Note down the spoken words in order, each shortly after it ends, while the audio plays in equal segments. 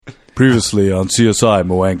Previously on CSI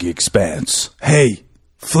Mwangi Expanse. Hey,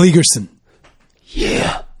 Fleegerson.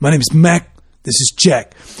 Yeah. My name is Mac. This is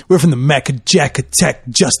Jack. We're from the Mac Jack Attack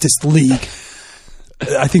Justice League.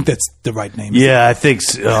 I think that's the right name. Yeah, I think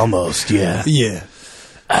so, almost, yeah. Yeah.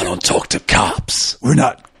 I don't talk to cops. We're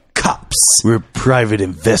not cops. We're private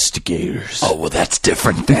investigators. Oh, well, that's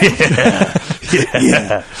different then.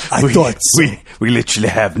 Yeah. I thought so. We literally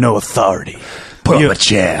have no authority. Put up a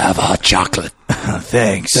chair. Have a hot chocolate.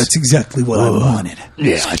 Thanks. That's exactly what I wanted.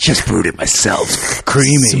 Yeah, I just brewed it myself.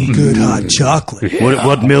 Creamy. Some good hot chocolate.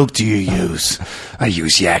 What milk do you use? I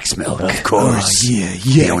use yak's milk. Of course. Oh,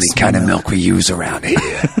 yeah. The only kind of milk we use around here.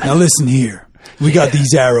 Now listen here. We got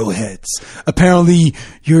these arrowheads. Apparently,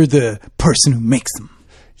 you're the person who makes them.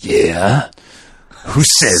 Yeah? Who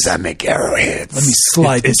says I make arrowheads? Let me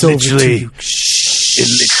slide this over to you.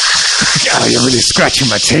 Oh, you're really scratching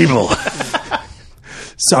my table.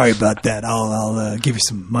 Sorry about that. I'll give you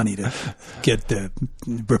some money to get the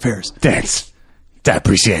repairs. Thanks. I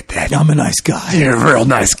appreciate that. I'm a nice guy. You're a real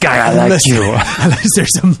nice guy. I like you. Unless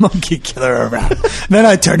there's a monkey killer around. Then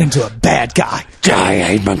I turn into a bad guy. I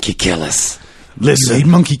hate monkey killers. You hate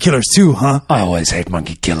monkey killers too, huh? I always hate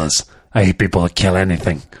monkey killers. I hate people that kill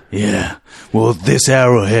anything. Yeah. Well, this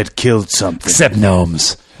arrowhead killed something. Except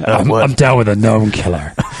gnomes. What? I'm down with a gnome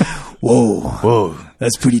killer. Whoa.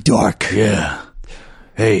 That's pretty dark. Yeah.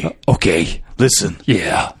 Hey. Okay. Listen.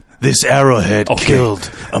 Yeah. This arrowhead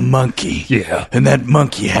killed a monkey. Yeah. And that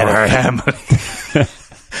monkey had a family.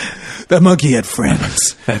 That monkey had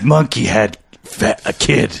friends. That monkey had a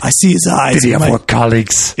kid. I see his eyes. Did he have more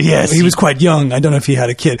colleagues? Yes. He was quite young. I don't know if he had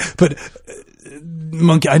a kid. But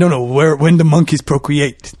monkey, I don't know when do monkeys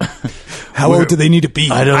procreate. How old do they need to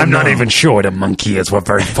be? I'm not even sure what a monkey is. We're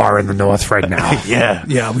very far in the north right now.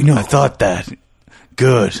 Yeah, we know. I thought that.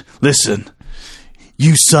 Good. Listen,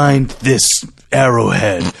 you signed this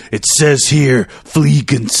arrowhead. It says here,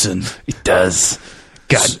 Fleegenson. It does.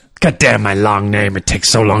 God damn my long name. It takes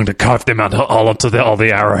so long to carve them out all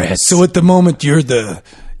the arrowheads. So at the moment, you're the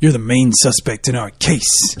main suspect in our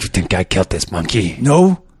case. You think I killed this monkey?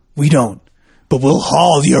 No, we don't. But we'll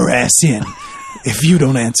haul your ass in if you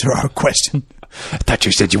don't answer our question. I thought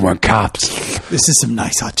you said you weren't cops. This is some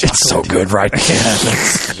nice hot chocolate. It's so good, right?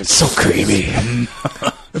 It's so creamy.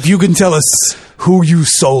 If you can tell us who you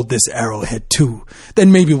sold this arrowhead to,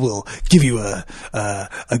 then maybe we'll give you a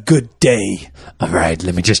good day. All right,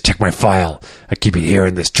 let me just check my file. I keep it here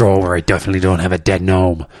in this drawer where I definitely don't have a dead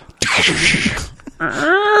gnome.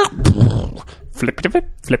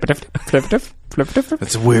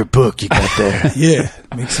 That's a weird book you got there. Yeah,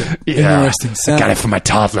 makes an interesting sound. I got it from my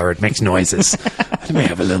toddler. It makes noises. Let me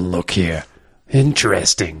have a little look here.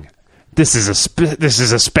 Interesting. This is a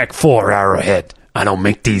Spec 4 arrowhead. I don't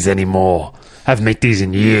make these anymore. I haven't made these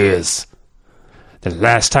in years. The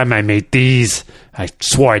last time I made these, I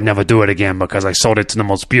swore I'd never do it again because I sold it to the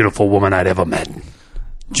most beautiful woman I'd ever met.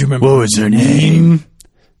 Do you remember what was her name?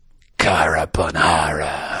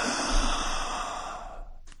 Carabanara.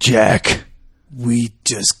 Jack, we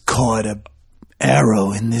just caught an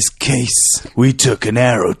arrow in this case. We took an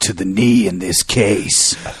arrow to the knee in this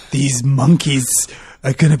case. These monkeys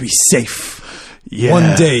are gonna be safe. Yeah.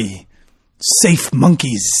 One day, safe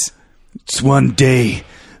monkeys. It's one day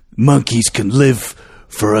monkeys can live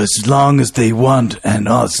for as long as they want and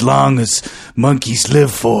as long as monkeys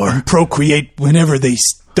live for. And procreate whenever they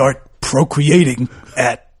start procreating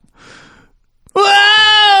at.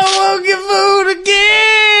 Wow, monkey food again!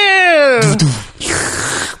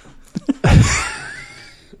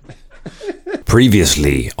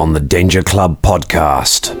 Previously on the Danger Club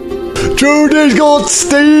podcast. Judy's got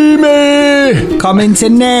steamy! Come into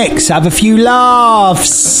next, have a few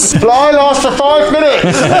laughs. Fly lasts for 5 minutes!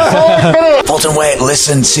 5 minutes! Fulton, wait,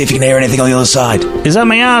 listen, see if you can hear anything on the other side. Is that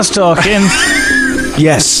my ass talking?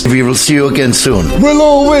 Yes. We will see you again soon. We'll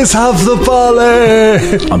always have the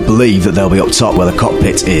ballet! I believe that they'll be up top where the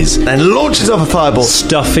cockpit is. And launches off a fireball.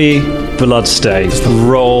 Stuffy bloodstains.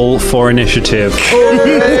 Roll for initiative.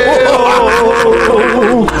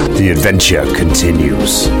 The adventure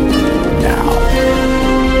continues now.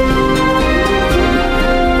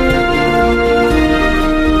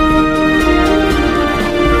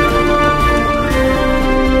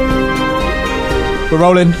 We're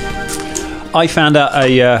rolling. I found out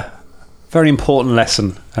a very important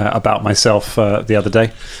lesson about myself the other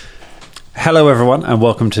day. Hello, everyone, and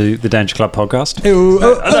welcome to the Danger Club podcast.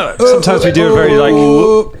 Sometimes we do a very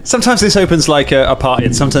sometimes this opens like a party,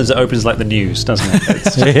 and sometimes it opens like the news, doesn't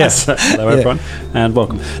it? Yes. Hello, everyone, and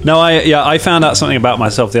welcome. No, I found out something about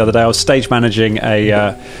myself the other day. I was stage managing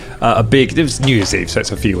a a big. It was New Year's Eve, so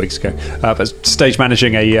it's a few weeks ago. But stage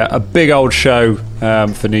managing a big old show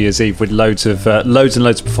for New Year's Eve with loads and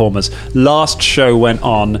loads of performers. Last show went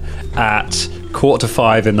on at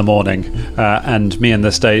 4:45 in the morning, and me and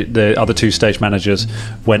the other two stage managers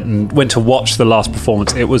went to watch the last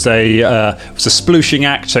performance. It was a splooshing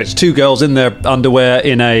act, so it's two girls in their underwear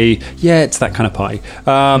in it's that kind of party,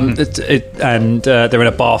 and they're in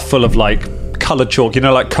a bar full of like coloured chalk,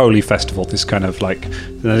 like Coley Festival, this kind of like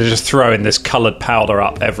they're just throwing this coloured powder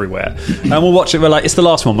up everywhere, and we'll watch it. We're like, it's the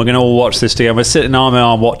last one, we're going to all watch this together. We're sitting arm in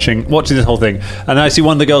arm watching this whole thing, and I see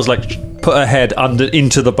one of the girls like put her head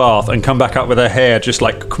into the bath and come back up with her hair just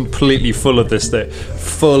like completely full of this thing,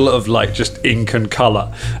 full of like just ink and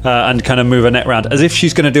colour, and kind of move her neck around as if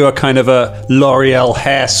she's going to do a kind of a L'Oreal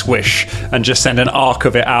hair swish and just send an arc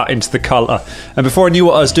of it out into the colour. And before I knew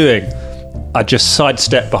what I was doing, I just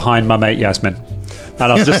sidestepped behind my mate Yasmin, and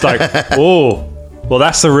I was just like, oh, well,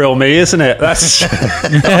 that's the real me, isn't it? That's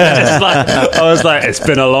I was like, it's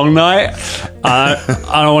been a long night. I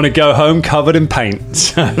don't want to go home covered in paint.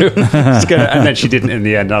 So and then she didn't in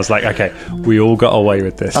the end. I was like, okay, we all got away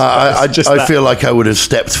with this. I feel like I would have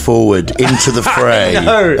stepped forward into the fray at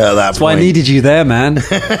that That's point. why I needed you there, man.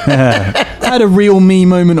 I had a real me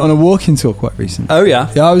moment on a walking tour quite recently. Oh,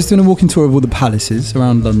 yeah? Yeah, I was doing a walking tour of all the palaces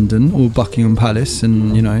around London, all Buckingham Palace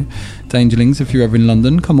and, Dangerlings, if you're ever in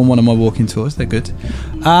London, come on one of my walking tours, they're good.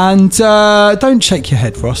 And don't shake your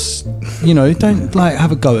head, Ross. Don't like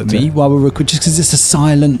have a go at me while we're recording, just because it's a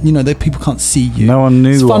silent, that people can't see you. No one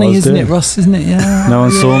knew it's what funny, I was isn't doing. it, Ross? Isn't it? Yeah. No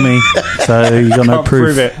one saw me, so you got no Can't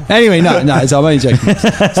proof. prove it. Anyway, no, I'm only joking.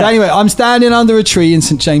 So anyway, I'm standing under a tree in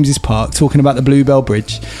St James's Park talking about the Bluebell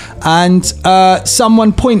Bridge, and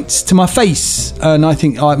someone points to my face, and I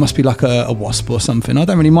think, it must be like a wasp or something. I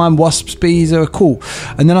don't really mind wasps, bees are cool.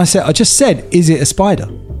 And then I just said, is it a spider?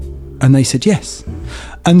 And they said yes.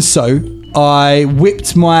 And so I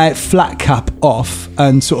whipped my flat cap off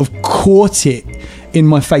and sort of caught it in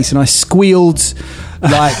my face, and I squealed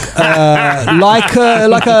like I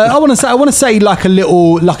want to say like a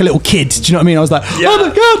little kid. Do you know what I mean? I was like, oh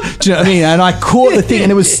my god! Do you know what I mean? And I caught the thing,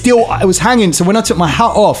 and it was hanging. So when I took my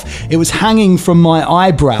hat off, it was hanging from my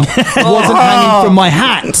eyebrow. It wasn't hanging from my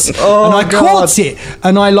hat. And I caught it,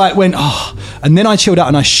 and I went and then I chilled out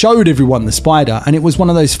and I showed everyone the spider, and it was one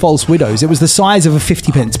of those false widows. It was the size of a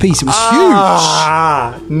 50p piece. It was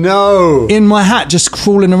huge. No. In my hat, just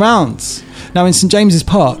crawling around. Now, in St James's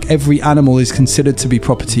Park, every animal is considered to be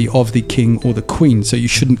property of the king or the queen, so you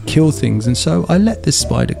shouldn't kill things. And so I let this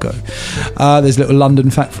spider go. There's a little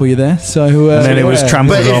London fact for you there. So, and then it was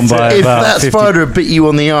trampled on by if about that 50. spider had bit you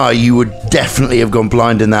on the eye, you would definitely have gone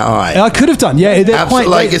blind in that eye. I could have done, yeah. They're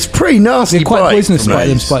quite, it's pretty nasty. they're quite poisonous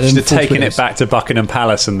spiders. Should have taken it back to Buckingham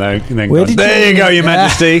Palace and then Where gone, did there you go, Your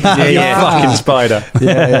Majesty. Yeah. Fucking spider.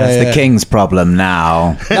 It's the king's problem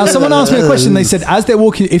now. Now, someone asked me a question. They said,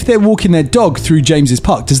 if they're walking their dog through James's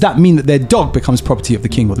Park, does that mean that their dog becomes property of the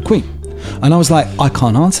king or the queen? And I was like, I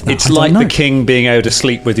can't answer that. It's like the king being able to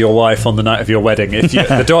sleep with your wife on the night of your wedding. If the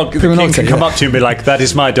king can come up to you and be like, that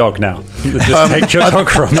is my dog now. Just take your dog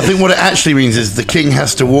from me. I think what it actually means is the king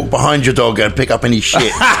has to walk behind your dog and pick up any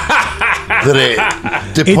shit that it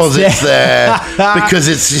deposits there because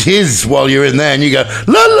it's his while you're in there, and you go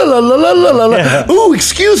la la la la la la la. Yeah. Oh,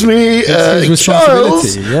 excuse me, his Charles,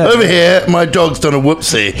 responsibility, yeah. over here. My dog's done a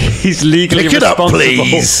whoopsie. He's legally Pick it up, responsible.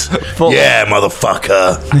 please. For, Yeah,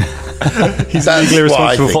 motherfucker. He's That's legally what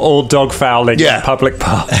I responsible think. for all dog fouling Yeah. in public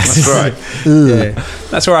parks. That's right.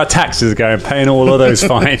 That's where our taxes go, paying all of those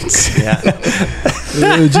fines.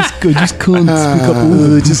 I just can't speak up.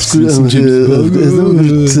 Just a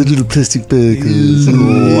little plastic bag. That's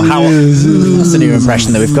a new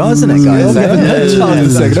impression that we've got, isn't it, guys?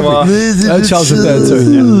 Charles III,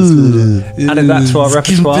 sorry. Added that to our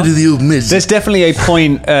repertoire. Bit of the old mist. There's definitely a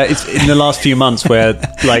point it's in the last few months where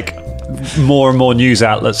more and more news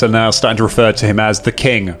outlets are now starting to refer to him as the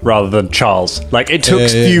king rather than Charles. It took a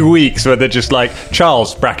few weeks where they're just like,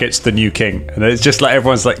 Charles brackets the new king, and it's just like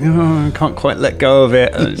everyone's like, oh, I can't quite let go of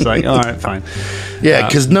it, and it's like, all right, fine. Yeah,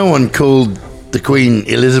 because no one called the Queen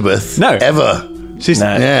Elizabeth. No. Ever. She was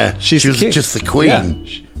She was just the Queen. Yeah.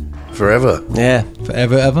 Forever. Yeah.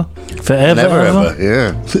 Forever, ever. Forever, Never ever.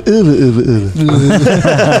 Yeah. Forever, ever, ever.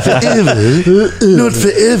 Not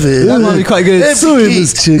forever. That might be quite good. Sorry,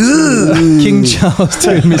 Miss Jackson. King Charles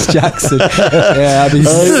doing Miss Jackson. Yeah, I mean,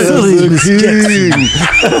 Sorry, Miss Jackson.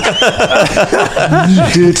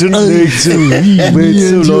 Didn't make to wait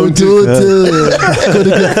so long to gotta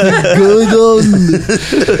get things going on.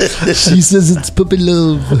 She says it's puppy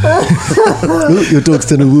love. Oh, your dog's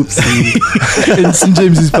done a whoopsie. in St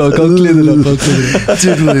James's Park, I clear that up. I'll clear that up.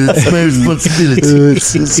 Gentlemen, it's my responsibility.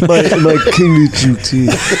 It's my kingly duty.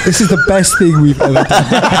 This is the best thing we've ever done.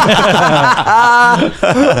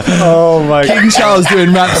 Oh my god. King Charles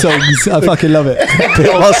doing rap songs. I fucking love it.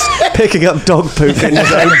 Whilst picking up dog poop in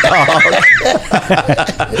his own park.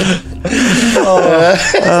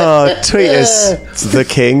 Tweet us, the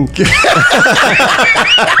king.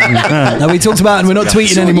 No, we talked about, and we're not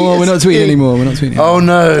tweeting anymore. We're not tweeting anymore. Oh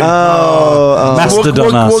no!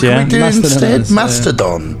 Mastodon us, what yeah. can we do Mastodon instead? us,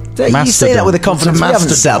 Mastodon. You say that with a confidence. We haven't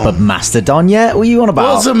set up a Mastodon yet. What are you on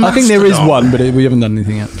about? What's a I think there is mastodon? one, but we haven't done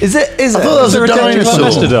anything yet. Is it? I thought that was a dinosaur.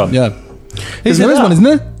 Mastodon? Yeah. There is one, isn't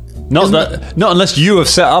there? Not unless you have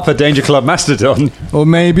set up a Danger Club Mastodon. Or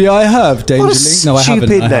maybe I have. Danger What a Link. No, I haven't.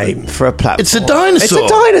 stupid I haven't. name for a platform. It's a dinosaur. It's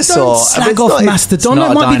a dinosaur. Don't slag off Mastodon. not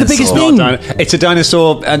That a might be the biggest dinosaur. thing. It's a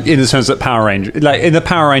dinosaur, and in the sense that Power Ranger, like in the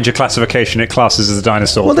Power Ranger classification, it classes as a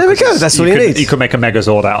dinosaur. Well, there we because go. That's you all you could- need. You could make a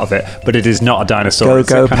Megazord out of it, but it is not a dinosaur. Go, It's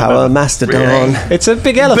a go, kind of power, a- Mastodon. It's a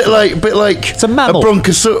big Bit elephant. like It's a mammal.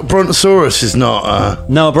 Brontosaurus is not a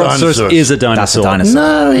No, a Brontosaurus dinosaur. is a dinosaur. That's a dinosaur.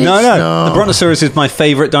 No, it's No. not. The Brontosaurus is my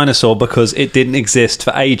favourite dinosaur because it didn't exist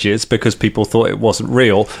for ages because people thought it wasn't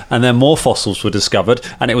real, and then more fossils were discovered,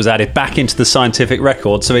 and it was added back into the scientific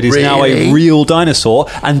record. So it is now a Really? real dinosaur,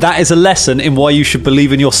 and that is a lesson in why you should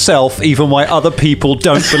believe in yourself, even why other people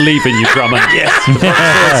don't believe in you, Drummond. Yes, the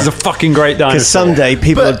Brontosaurus is a fucking great dinosaur. Because someday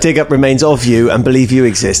people will dig up remains of you and believe you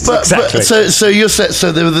exist. Exactly. So you're set.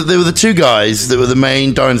 So there were the two guys that were the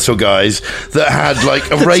main dinosaur guys that had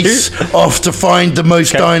like a race off to find the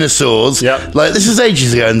most dinosaurs. Yep. Like this is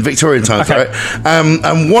ages ago in Victorian times, Okay. right?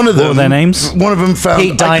 And one of them, were their names? One of them found.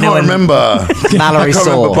 Pete I Dino can't and remember. Mallory I can't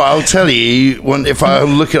Saw. remember, but I'll tell you if I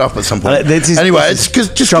look it up at some point. This is- Anyway, this it's is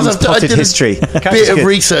because Drum's I potted did history. a bit of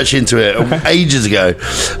research into it ages ago,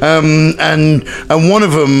 and one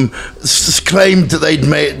of them claimed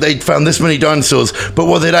that they'd found this many dinosaurs, but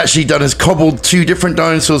what they'd actually done is cobbled two different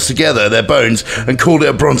dinosaurs together, their bones, and called it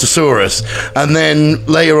a Brontosaurus. And then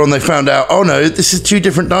later on, they found out, oh no, this is two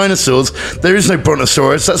different dinosaurs. There is no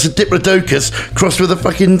Brontosaurus. That's a Diplodocus crossed with a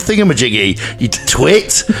fucking thingamajiggy. You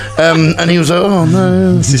twit. And he was like, oh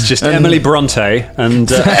no. This is just Emily Bronte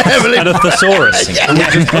and and a thesaurus.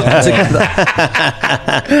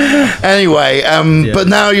 Anyway, but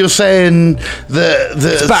now you're saying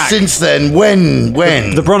that back. since then, when?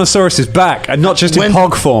 The Brontosaurus is back, and not just in When-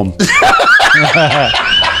 pog form.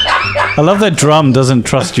 I love that Drum doesn't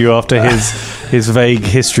trust you after his vague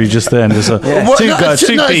history just then. There's What? two No, guys, it's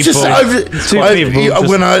two just-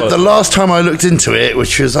 people. the last time I looked into it,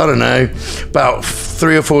 which was I don't know, about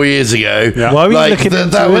 3 or 4 years ago. Yeah. Why were you looking into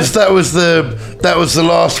that it? was the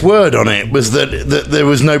last word on it was that there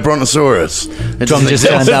was no Brontosaurus. It John doesn't just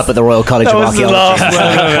exist. turned up at the Royal College of That was the Archaeology. last word.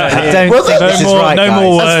 I don't Well, think no this is more- right, no guys.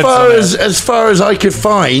 more words. As far as I could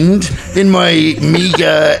find in my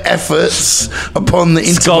meager efforts upon the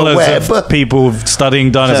Scholars interweb. of people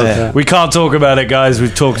studying dinosaurs. Yeah. We can't talk about it, guys.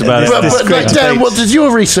 We've talked about it. But like, Dan, what did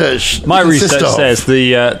your research? My consist research of? says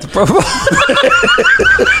the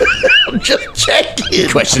I'm just checking.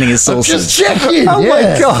 Questioning his I'm sources. just checking. Oh my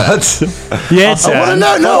god! Yeah, I want to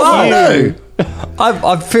know. No, I want to know.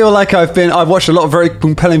 I feel like I've watched a lot of very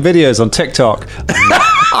compelling videos on TikTok.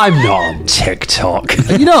 I'm not on TikTok.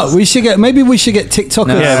 You know, we should get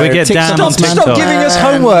TikTokers. Yeah, we get TikTok Dan on man. TikTok. Stop giving us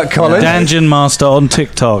homework, Colin. Dungeon Master on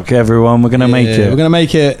TikTok, everyone. We're going to make Yeah, it. we're gonna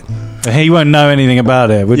make it. He won't know anything about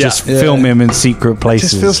it. We'll just film him in secret It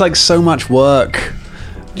places. just feels like so much work.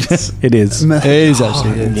 it is. It is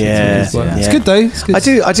actually. It's good though. It's good.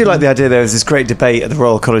 I do like the idea. There was this great debate at the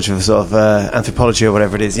Royal College of sort of anthropology or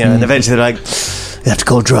whatever it is, and eventually they're like, you have to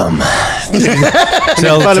call Drum.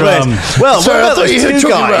 Tell By the way, Drum. well, Sorry, I what about thought those you were two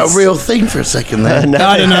talking about guys? a real thing for a second there.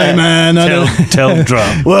 I don't know, man. I don't. Tell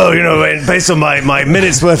Drum. Well, based on my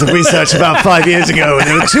minutes worth of research about 5 years ago, and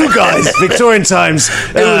there were two guys, Victorian times.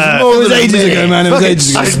 It was more It was than a ages minute. ago, man. It was Fucking ages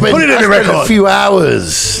ago. I spent, Put it in I the spent record. a few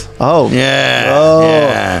hours. Oh,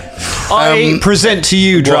 Yeah. I present to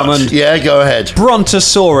you, Drummond, What? Yeah, go ahead.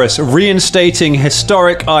 Brontosaurus, reinstating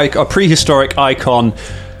a prehistoric icon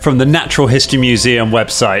from the Natural History Museum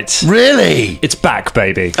website. Really? It's back,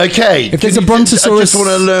 baby. Okay. If there's can a you Brontosaurus- I just want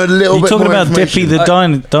to learn a little You're bit talking more about Dippy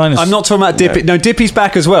information. the dinosaur. I'm not talking about Dippy. No, Dippy's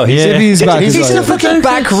back as well. Yeah. Dippy's back as He's in well. a fucking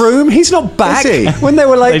back room. He's not back. Is he? When they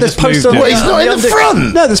were like, They there's just moved poster. him. What, he's not in the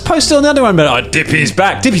front? No, there's poster on the other one. But Dippy's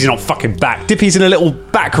back. Dippy's not fucking back. Dippy's in a little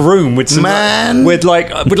back room with some Man. with like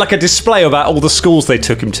a display about all the schools they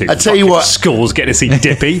took him to. I tell you Fucking what. schools getting to see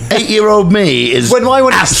Dippy. 8-year-old me is When I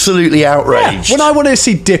wanted- absolutely outraged. Yeah, when I wanted to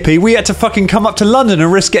see Dippy, we had to fucking come up to London and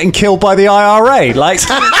risk getting killed by the IRA. Like,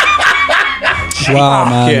 Wow,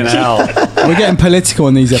 man. fucking hell. We're getting political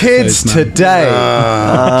on these Kids episodes, man.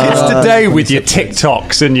 today. Kids today with your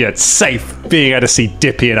TikToks and your safe being able to see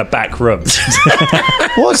Dippy in a back room.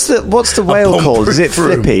 What's the whale called? Is it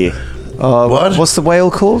room. Flippy? What? What's the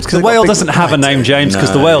whale called? The whale doesn't have a name, James,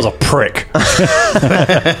 because the whale's a prick.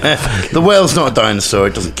 The whale's not a dinosaur.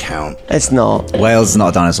 It doesn't count. It's not. Wales is not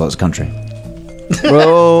a dinosaur, it's a country.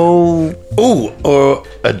 Well, Ooh, or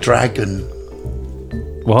a dragon.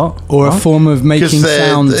 What? Or a form of making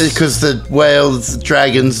sounds. Because the whales,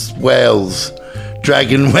 dragons, whales.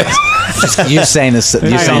 Dragon whales. You're saying this.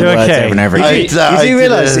 You're saying you're words okay. over and over again. you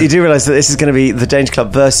do realise that this is going to be the Danger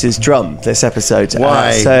Club versus Drum this episode.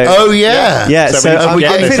 Why? So, Oh yeah. yeah. So So, we I'm,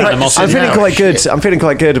 get I'm this feeling, animosity I'm feeling now. quite good. I'm feeling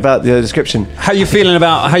quite good about the description. How you feeling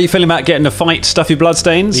about getting to fight Stuffy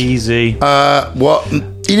Bloodstains? Easy. What?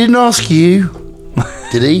 He didn't ask you,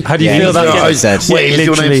 did he? How do you Yeah, feel he's about not. getting? I said. Wait, is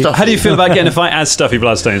your name Stuffy? How do you feel about getting a fight as Stuffy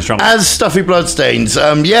Bloodstains, Trump? As Stuffy Bloodstains,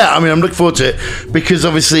 yeah, I mean, I'm looking forward to it because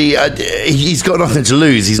obviously he's got nothing to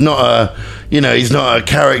lose. He's not he's not a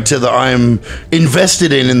character that I'm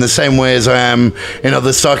invested in the same way as I am in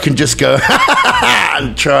others. So I can just go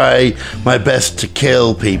and try my best to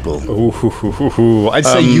kill people. I'd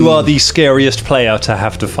say you are the scariest player to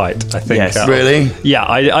have to fight. I think. Yes. Really? Yeah,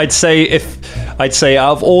 I'd say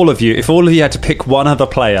out of all of you, if all of you had to pick one other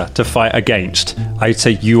player to fight against, I'd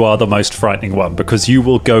say you are the most frightening one because you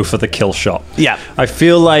will go for the kill shot. Yeah. I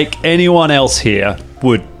feel like anyone else here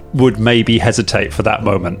would maybe hesitate for that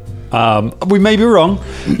moment. We may be wrong.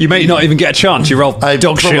 You may not even get a chance. You roll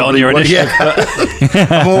dog shit on your initiative. Yeah.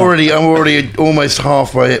 I'm already almost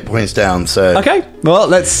half my hit points down. So Okay, well,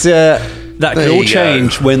 let's. That There can all you go.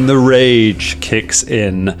 change when the rage kicks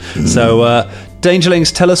in. So,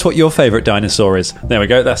 Dangerlings, tell us what your favourite dinosaur is. There we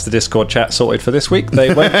go. That's the Discord chat sorted for this week.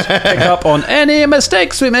 They won't pick up on any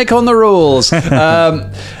mistakes we make on the rules.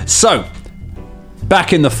 So,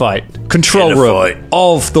 back in the fight, control In the room fight.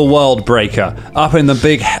 of the World Breaker, up in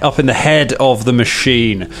the head of the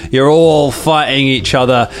machine. You're all fighting each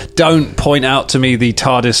other. Don't point out to me the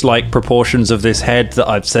TARDIS-like proportions of this head that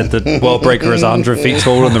I've said the World Breaker is 100 feet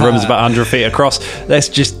tall and the room is about 100 feet across. Let's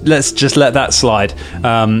just let that slide.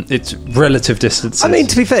 It's relative distances. I mean,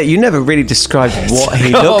 to be fair, you never really described what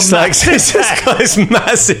he got looks a like. So he's just got this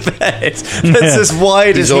massive head that's as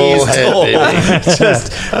wide as He's he all is head, tall. baby.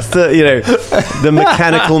 Just that's the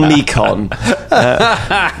mechanical Mekon.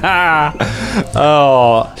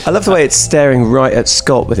 I love the way it's staring right at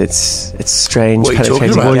Scott with its strange What are you talking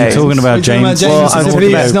penetrating about? What are you gaze. talking about, We're talking about James? James. Well, It's I'm a talking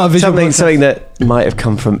visual- about it's not a visual something that might have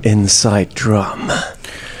come from inside Drum.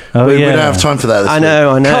 Oh, we don't have time for that. I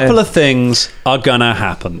know. couple of things are gonna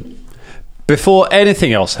happen before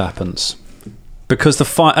anything else happens, because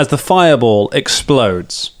as the fireball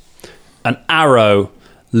explodes, an arrow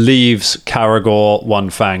leaves Caragor One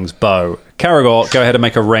Fang's bow. Caragor, go ahead and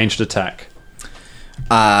make a ranged attack.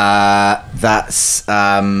 That's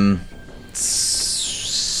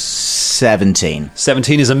 17.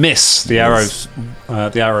 17 is a miss. The arrow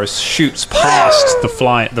shoots past the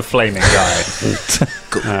flaming guy. It's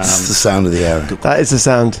the sound of the arrow. That is the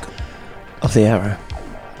sound of the arrow.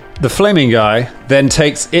 The flaming guy then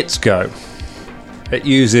takes its go. It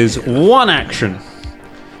uses one action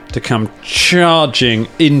to come charging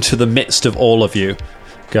into the midst of all of you,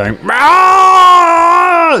 going.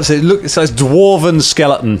 So it's a dwarven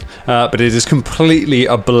skeleton, but it is completely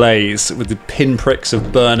ablaze with the pinpricks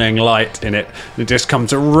of burning light in it. It just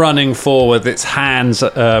comes running forward, its hands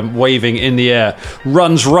waving in the air,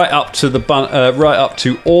 runs right up to right up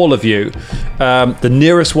to all of you. The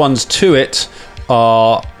nearest ones to it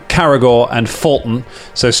are Caragor and Fulton.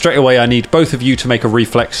 So straight away, I need both of you to make a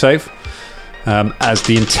reflex save, as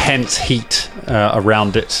the intense heat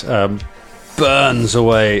around it burns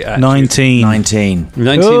away at 19. 19.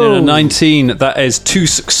 19 and a 19. That is 2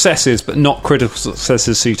 successes, but not critical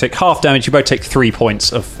successes. So you take half damage. You both take 3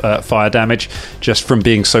 points of fire damage just from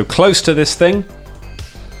being so close to this thing.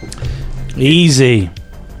 Easy.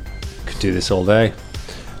 Could do this all day.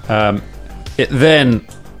 It then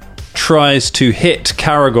tries to hit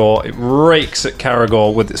Caragor. It rakes at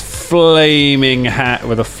Caragor with its flaming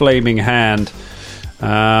with a flaming hand.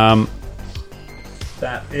 That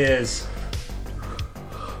is.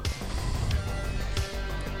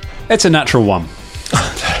 It's a natural 1.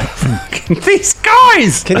 These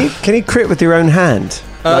guys! Can you crit with your own hand?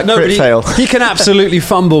 Like no, crit but fail. he can absolutely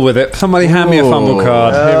fumble with it. Somebody hand me a fumble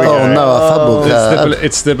card. Here we go. Oh no, a fumble card.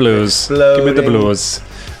 It's the blues. Give me the blues.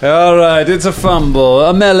 All right, it's a fumble,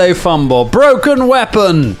 a melee fumble. Broken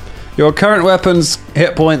weapon. Your current weapon's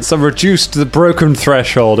hit points are reduced to the broken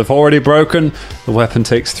threshold. If already broken, the weapon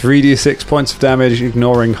takes 3d6 points of damage,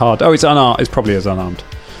 ignoring hard. Oh, it's unarmed. It probably is unarmed.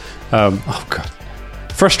 Oh god.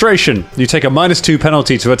 Frustration. You take a -2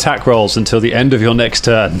 penalty to attack rolls until the end of your next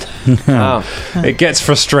turn. Wow. It gets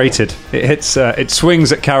frustrated. It hits. It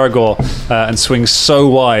swings at Karagor and swings so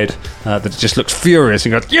wide that it just looks furious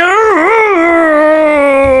and goes, "Yeah!"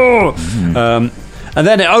 And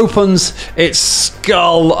then it opens its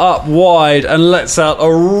skull up wide and lets out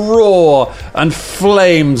a roar, and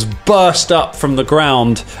flames burst up from the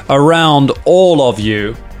ground around all of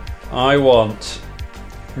you. I want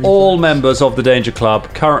all members of the Danger Club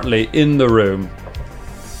currently in the room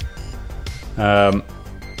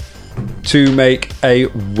to make a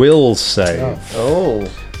will save. Oh.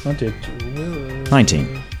 I did.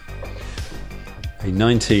 19. A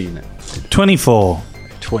 19. 24.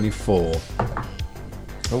 24.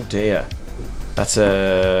 Oh dear. That's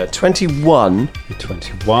a 21. A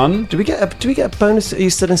 21. Do we get a bonus? Are you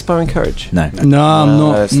still inspiring courage? No. No, I'm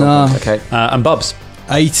not. it's not No. good. Okay. And Bubs.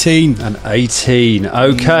 18. An 18.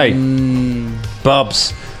 Okay.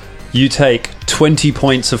 Bubs, you take 20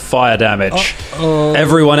 points of fire damage.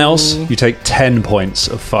 Everyone else, you take 10 points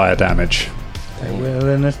of fire damage. They're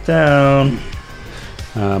willing us down.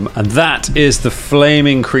 And that is the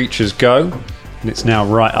flaming creature's go. And it's now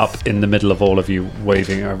right up in the middle of all of you,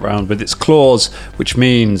 waving around with its claws, which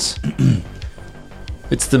means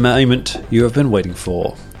it's the moment you have been waiting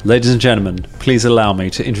for. Ladies and gentlemen, please allow me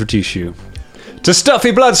to introduce you to Stuffy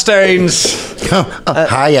Bloodstains.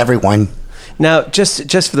 Hi, everyone. Now,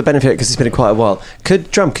 just for the benefit, because it's been quite a while, could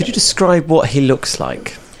you describe what he looks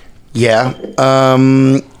like? Yeah,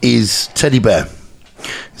 he's teddy bear.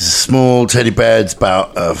 He's a small teddy bear. It's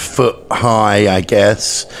about a foot high, I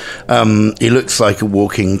guess. He looks like a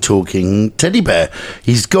walking, talking teddy bear.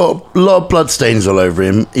 He's got a lot of bloodstains all over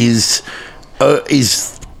him. He's a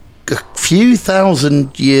few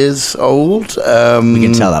thousand years old. You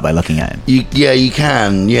can tell that by looking at him. You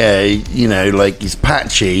can. Yeah, you know, like he's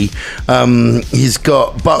patchy. He's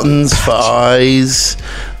got buttons for eyes.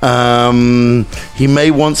 He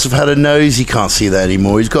may once have had a nose. He can't see that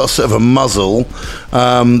anymore. He's got sort of a muzzle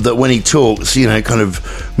that when he talks, you know, kind of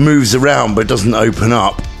moves around but doesn't open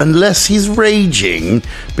up unless he's raging,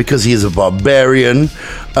 because he is a barbarian,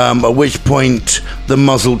 at which point the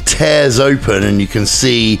muzzle tears open and you can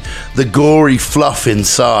see the gory fluff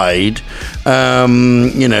inside,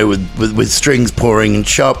 you know, with strings pouring and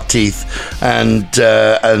sharp teeth and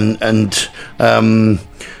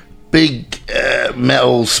big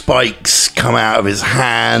metal spikes come out of his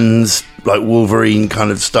hands, like Wolverine kind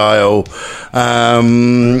of style,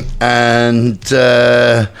 and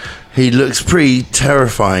he looks pretty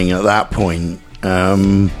terrifying at that point,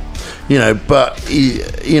 you know. But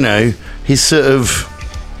he's sort of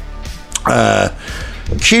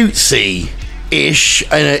cutesy-ish,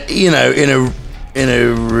 in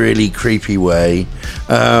a really creepy way.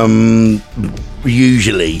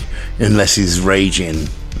 Usually, unless he's raging.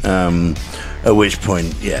 At which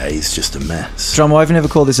point, yeah, he's just a mess. John, why have you never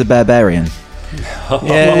called this a barbarian? Because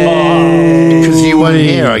you weren't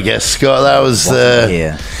here, I guess, Scott. That was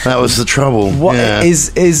the trouble. What yeah.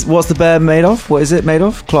 is what's the bear made of? What is it made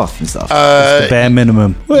of? Cloth and stuff. The bare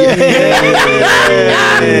minimum. Yeah,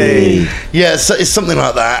 it's something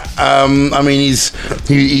like that. I mean, he's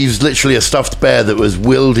literally a stuffed bear that was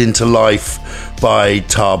willed into life by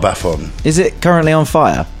Tar Baphon. Is it currently on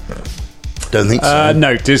fire? Don't think so.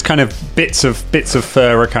 No, there's kind of bits of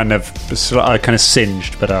fur are kind of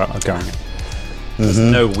singed, but are going. There's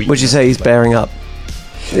no weakness. Would you say he's bearing up?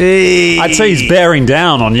 I'd say he's bearing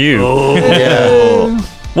down on you. Yeah.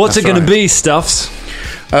 What's it going to be, Stuffs?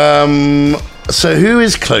 So who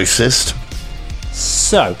is closest?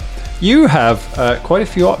 So, you have quite a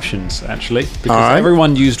few options, actually, because All right.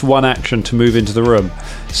 everyone used one action to move into the room.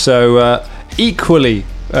 So, equally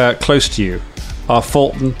close to you are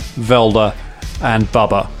Fulton, Velda, and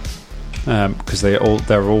Bubba, because they're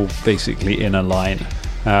all basically in a line.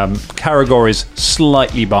 Karagor is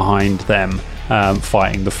slightly behind them,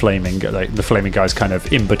 fighting the flaming guys, kind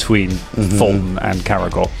of in between Fulton and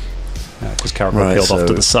Karagor, because Karagor peeled off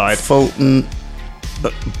to the side. Fulton,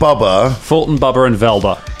 Bubba, and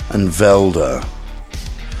Velda.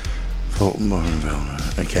 Fulton, Bubba, and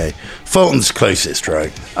Velda. Okay, Fulton's closest,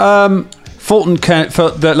 right? Fulton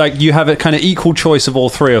you have a kind of equal choice of all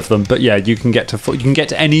three of them, but yeah, you can get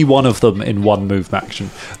to any one of them in one move action.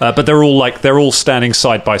 But they're all standing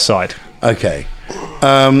side by side. Okay.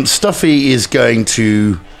 Stuffy is going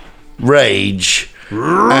to rage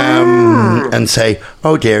and say,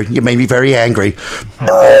 "Oh dear, you made me very angry."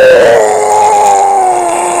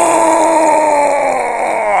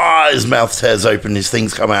 His mouth tears open, his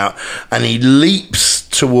things come out, and he leaps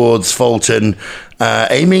towards Fulton,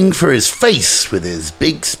 aiming for his face with his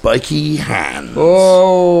big spiky hand.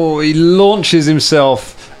 Oh, he launches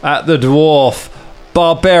himself at the dwarf.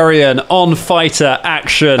 Barbarian on fighter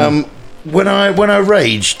action. When I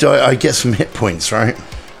rage, do I get some hit points, right?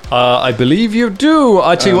 I believe you do.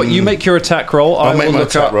 I tell you what, you make your attack roll. I'll make will my look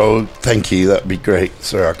attack up. roll. Thank you. That'd be great.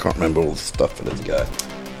 Sorry, I can't remember all the stuff for this guy.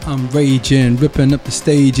 I'm raging, ripping up the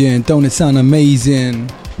stage, and don't it sound amazing?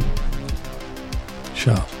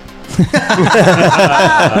 Shut up.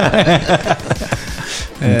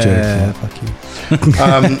 Fuck you.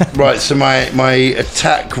 Right, so my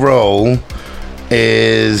attack roll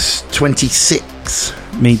is 26.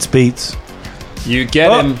 Meets beats. You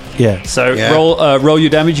get him. Yeah. So Yeah. roll your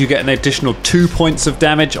damage. You get an additional 2 points of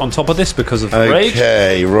damage on top of this because of the rage.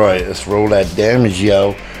 Okay, right. Let's roll that damage,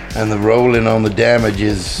 yo. And the rolling on the damage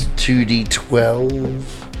is 2d12.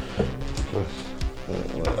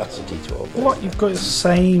 That's a d12. What? You've got the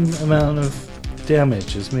same amount of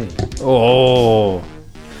damage as me. Oh,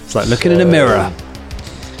 it's like looking in a mirror.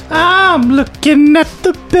 I'm looking at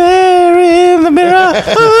the bear in the mirror.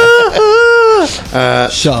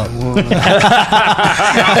 Shut up.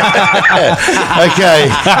 Okay.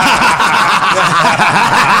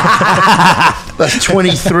 That's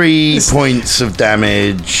 23 points of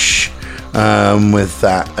damage with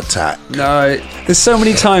that attack. No, there's so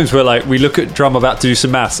many times where like we look at Drum about to do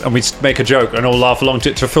some maths and we make a joke and all laugh along to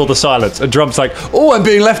it to fill the silence. And Drum's like, "Oh, I'm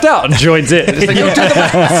being left out," and joins in. It's like, "You're doing the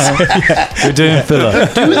maths." We're doing filler.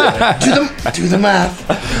 Do the math.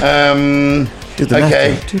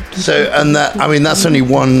 Okay. So, and that, I mean, that's only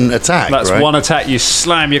one attack. That's right? one attack. You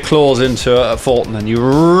slam your claws into Fulton and you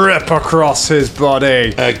rip across his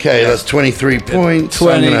body. Okay, that's 23 points. So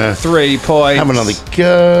I'm gonna 23 points. have another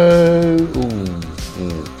go.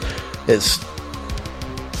 Ooh. It's.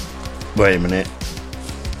 Wait a minute.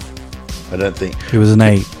 I don't think. It was an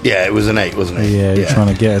 8. Yeah, it was an 8, wasn't it? Yeah, you're trying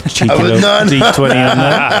to get a cheeky I was- little no, no. D20 on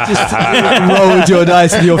there. Just rolled your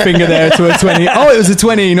dice with your finger there to a 20. Oh, it was a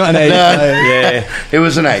 20, not an 8. Yeah. It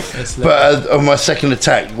was an 8. But on my second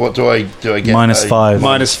attack, what do I get? -5.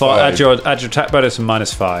 -5. Add your attack bonus and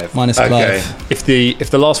 -5. Minus 5. Okay. If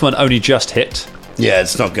the last one only just hit, Yeah,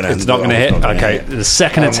 it's not going to. it's not going to hit. Okay, the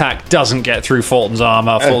second attack doesn't get through Fulton's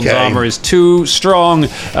armor. Fulton's Okay. armor is too strong.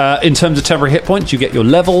 In terms of temporary hit points, you get your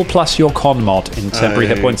level plus your con mod in temporary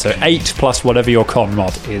hit points. So 8 plus whatever your con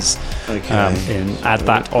mod is. Add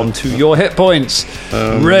that onto your hit points.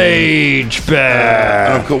 Rage Bear.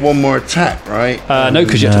 And I've got one more attack, right? No,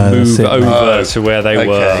 because you have to No, move that's it. over to where they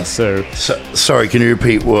were. So Sorry, can you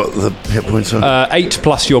repeat what the hit points are? 8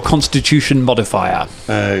 plus your Constitution modifier.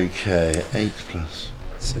 Okay, 8 plus.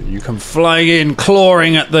 So you come flying in,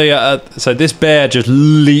 clawing at the. So this bear just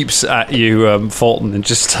leaps at you, Fulton, and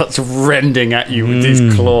just starts rending at you with these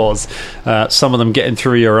claws. Some of them getting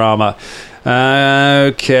through your armor.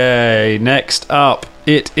 Okay, next up,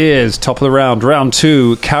 it is top of the round, round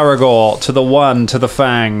 2. Caragor to the 1 to the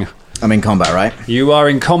Fang. I'm in combat, right? You are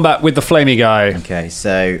in combat with the flamey guy. Okay,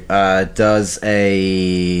 so does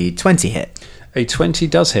a 20 hit? A 20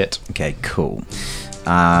 does hit. Okay, cool.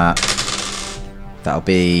 That'll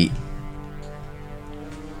be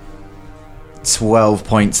 12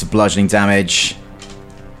 points of bludgeoning damage.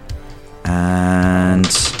 And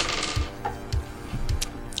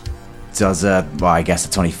does I guess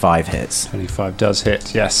a 25 hits. 25 does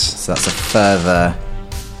hit, yes. So that's a further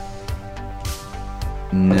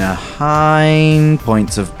 9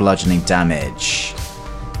 points of bludgeoning damage.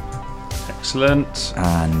 Excellent.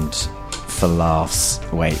 And for laughs,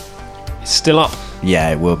 wait. Still up.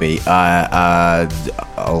 Yeah, it will be. I'll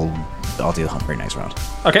do the hunt break next round.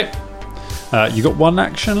 Okay. You got one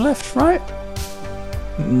action left, right?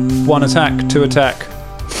 One attack, 2 attack.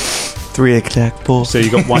 3 attack, 4. So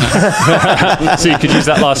you got one. So you could use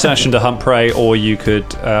that last action to hunt prey, or you could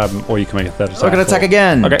make a third attack. I'm gonna attack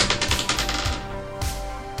again. Okay.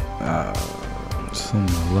 It's on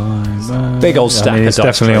the line. Big old stack it's of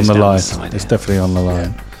dice definitely on trays the down line. the side. It's definitely on the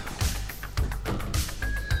line.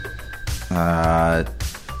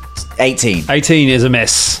 18. 18 is a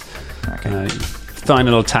miss. Okay.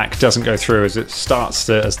 Final attack doesn't go through as it starts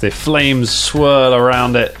to, as the flames swirl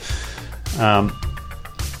around it. At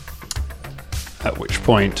which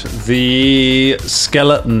point, the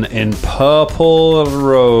skeleton in purple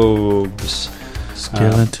robes.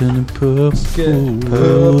 Skeleton in purple.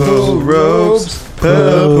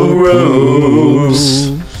 Purple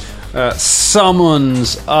robes.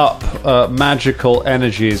 Summons up magical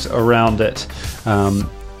energies around it.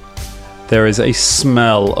 There is a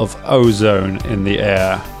smell of ozone in the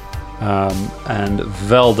air. And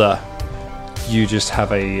Velda, you just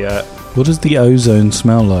have a... What does the ozone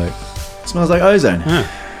smell like? Smells like ozone.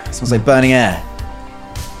 Smells like burning air.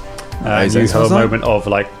 You have a smells like? moment of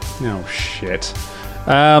like, oh shit.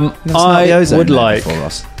 Smell the I ozone would there like. before,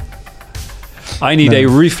 Ross. I need a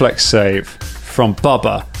reflex save from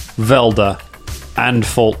Bubba, Velda, and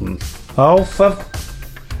Fulton. Oh, for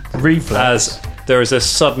reflex. As there is a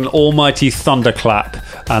sudden almighty thunderclap,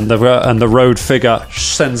 and the road figure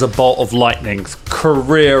sends a bolt of lightning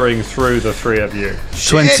careering through the three of you.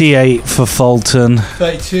 28 for Fulton.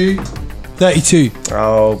 32.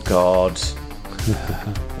 Oh, God.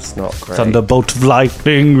 It's not great. Thunderbolt of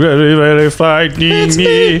lightning, very, very frightening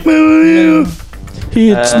me.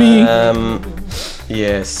 Hits me.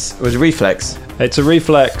 Yes. It was reflex. It's a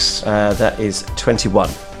reflex. That is 21.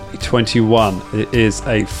 21. It is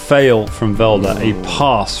a fail from Velda, a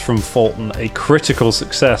pass from Fulton, a critical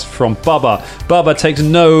success from Bubba. Bubba takes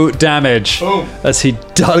no damage as he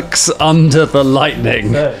ducks under the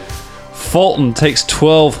lightning. Fulton takes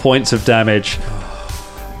 12 points of damage.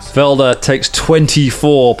 Velda takes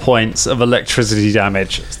 24 points of electricity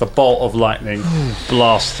damage as the bolt of lightning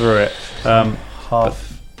blasts through it.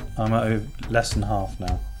 Half. I'm at less than half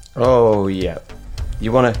now. Oh, yeah.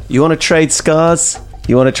 You wanna trade scars?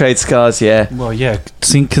 You want to trade scars, yeah? Well, yeah.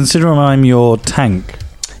 Considering I'm your tank.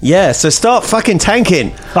 Yeah, so start fucking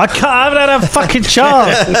tanking. I haven't had a fucking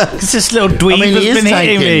chance. It's this little dweeb I mean, he that's is been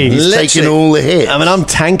hitting tanking. me. He's taking all the hits. I mean, I'm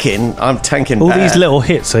tanking. All these little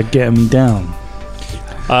hits are getting me down.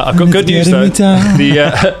 I've got good news though. Getting me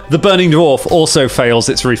The burning dwarf also fails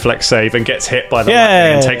its reflex save and gets hit by the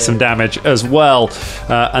lightning and takes some damage as well.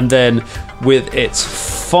 And then with its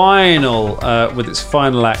final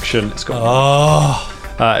action, it's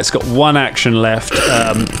got one action left.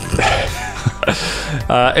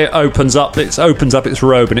 It opens up its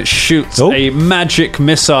robe and it shoots a magic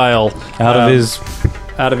missile out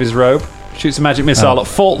of his robe. Shoots a magic missile at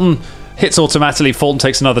Fulton. Hits automatically. Fulton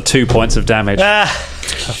takes another 2 points of damage.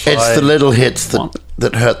 It's the little hits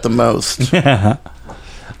that hurt the most.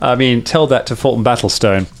 I mean, tell that to Fulton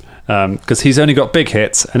Battlestone, because he's only got big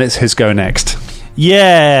hits, and it's his go next.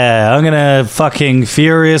 Yeah, I'm gonna fucking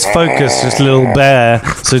furious focus this little bear.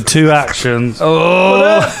 So 2 actions.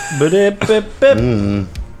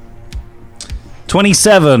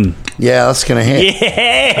 27. Yeah, that's gonna hit.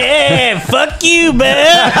 Yeah, fuck you,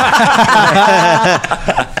 bear.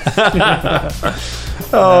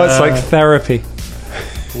 Oh, it's like therapy.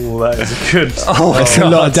 Oh, that is good. That's a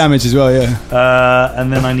lot of damage as well, yeah.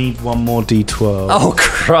 And then I need one more D12. Oh,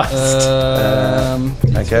 Christ.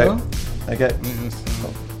 Okay.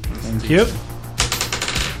 Thank you.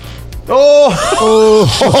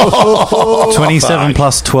 27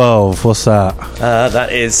 plus 12. What's that?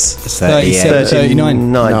 That is 37,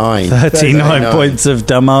 39. 9. 39 points of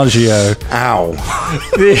damaggio. Ow.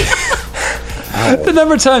 The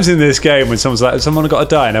number of times in this game when someone's like, someone got to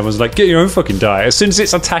die, and everyone's like, get your own fucking die. As soon as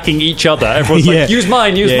it's attacking each other, everyone's like, use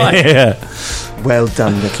mine. Yeah. well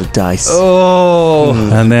done, little dice.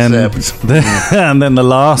 And then and then the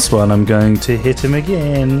last one, I'm going to hit him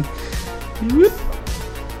again.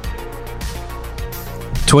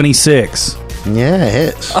 26. Yeah, it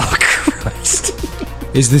hits. Oh, Christ.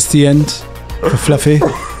 Is this the end for Fluffy?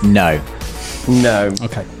 No.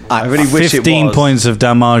 Okay. I really wish 15 it was. points of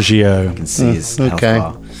damaggio. You can see his okay.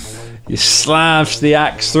 health bar. You slashed the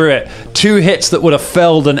axe through it. 2 hits that would have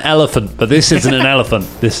felled an elephant, but this isn't an elephant.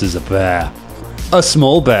 This is a bear. A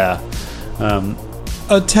small bear.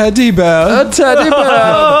 A teddy bear. A teddy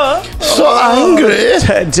bear. So angry.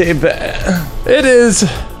 Teddy bear. It is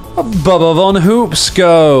Bubba Von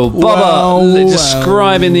Hoopsko. Bubba,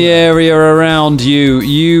 describing the area around you.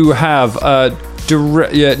 You have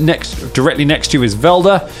directly next to you is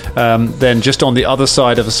Velda. Then just on the other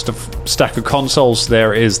side of a stack of consoles,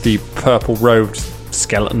 there is the purple-robed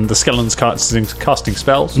skeleton. The skeleton's casting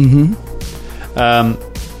spells.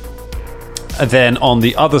 And then on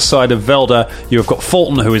the other side of Velda, you have got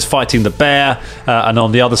Fulton, who is fighting the bear, and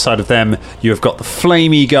on the other side of them, you have got the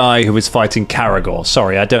flamey guy who is fighting Karagor.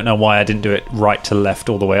 Sorry, I don't know why I didn't do it right to left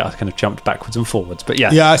all the way. I kind of jumped backwards and forwards. But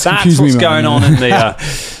yeah, it's that's confused what's me, going man. on in the...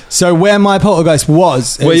 So where my poltergeist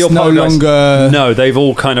was, where your it's no poltergeist- longer... No, they've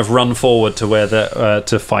all kind of run forward to where they're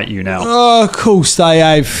to fight you now. Oh, of course they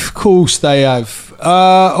have.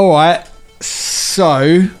 All right.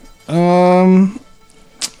 So,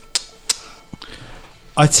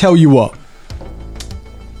 I tell you what.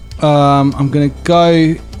 I'm going to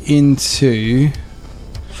go into...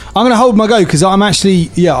 I'm going to hold my go because I'm actually...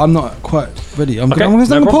 Yeah, I'm not quite ready. I'm Okay, going to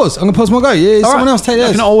no problem. pause. I'm going to pause my go. Yeah, All someone right. else take You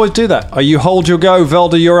this. can always do that. You hold your go.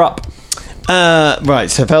 Velda, you're up. Right,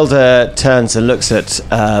 so Velda turns and looks at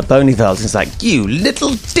Bony Velda and is like, you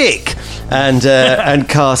little dick! And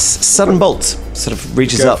casts Sudden Bolt sort of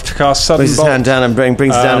reaches Go up, to cast Sudden moves his Bolt. hand down and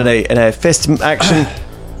brings it down in a fist action.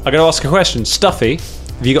 I'm going to ask a question. Stuffy,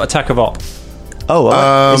 have you got attack of op? Oh, all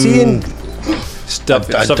right. Is he in?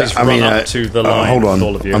 Stuffy's run up to the line hold on. with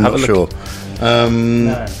all of you. I'm Have not a sure. look.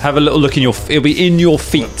 Have a little look in your... It'll be in your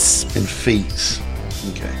feet. In feet.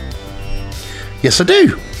 Okay. Yes, I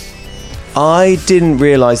do. I didn't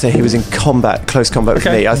realise that he was in close combat with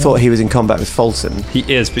me. I thought he was in combat with Fulton. He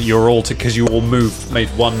is, but you're all... Because you all made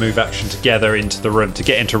one move action together into the room to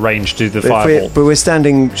get into range to do the fireball. But we're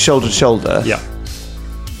standing shoulder to shoulder. Yeah.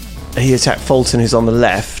 He attacked Fulton, who's on the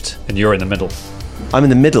left. And you're in the middle. I'm in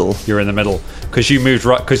the middle. You're in the middle. Because you moved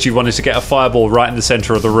right... Because you wanted to get a fireball right in the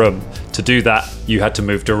centre of the room. To do that, you had to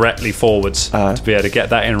move directly forwards to be able to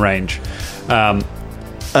get that in range.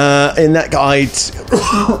 In that guide...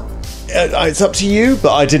 it's up to you,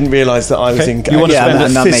 but I didn't realise that I was in You want to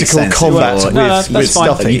spend that makes physical sense. combat that's with fine.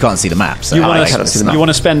 Stuffy. You can't see the map, so You I want cannot see the map.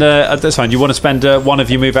 to spend that's fine. You want to spend one of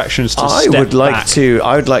your move actions to I step would like back. to.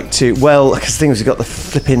 I would like to. Well, because the thing is, we've got the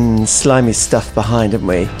flipping slimy stuff behind, haven't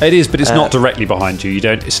we? It is, but it's not directly behind you. You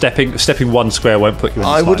don't stepping one square won't put you in the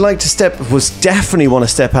I would slime. like to definitely want to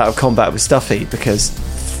step out of combat with Stuffy because,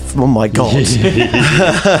 oh my god!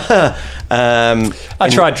 I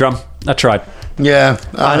tried, Drum. I tried. Yeah,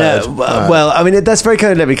 I know. Well, I mean, that's very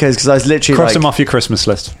kind of because I was literally Cross him off your Christmas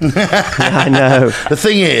list. I know. The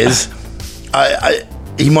thing is,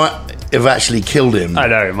 he might have actually killed him. I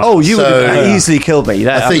know. Oh, you would So, have easily killed me.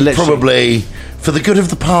 I think probably for the good of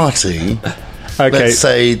the party. Okay. Let's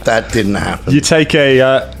say that didn't happen. You take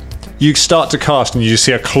a. You start to cast, and you just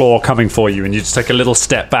see a claw coming for you, and you just take a little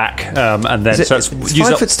step back, and then It's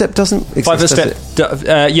 5 foot step doesn't exist. 5 foot does step.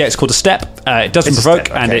 it? Yeah, it's called a step. It doesn't It's a provoke,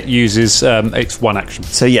 step, and okay. it uses it's one action.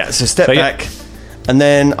 So step So, yeah. back, and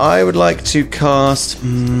then I would like to cast.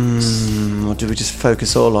 Or do we just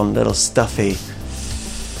focus all on little Stuffy?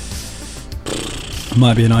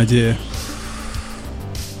 Might be an idea.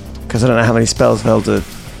 Because I don't know how many spells Velda.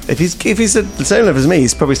 If he's the same level as me,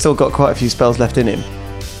 he's probably still got quite a few spells left in him.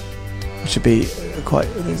 Which should be quite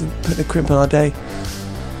putting a crimp on our day.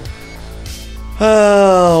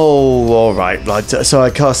 Oh, all right. So I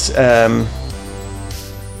cast. I'm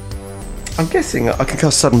guessing I can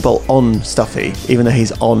cast Sudden Bolt on Stuffy, even though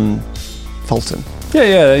he's on Fulton.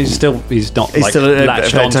 Yeah, he's not He's like still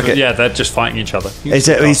latched okay, onto tuck it. Yeah, they're just fighting each other. He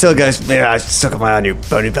still goes, yeah, I stuck on my eye, you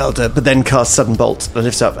bony Velda, but then casts Sudden Bolt,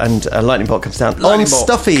 lifts up, and a lightning bolt comes down on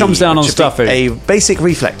Stuffy. Comes down on which should be Stuffy. A basic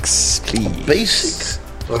reflex, please. Basic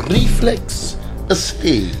reflex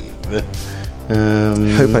save. Hope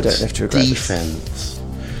I don't have to regret this. Defense.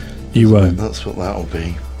 You won't. That's what that'll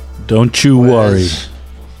be. Don't you worry.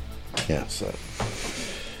 Yeah, so.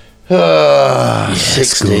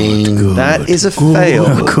 16. That is a fail.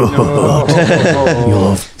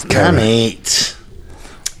 Damn it.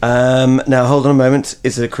 Now, hold on a moment.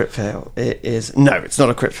 Is it a crit fail? It is. No, it's not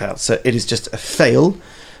a crit fail. So it is just a fail.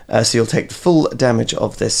 So you'll take the full damage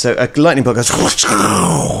of this. So a lightning bolt goes.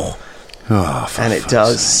 And it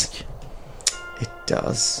does. It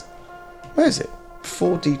does. Where is it?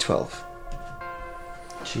 4d12.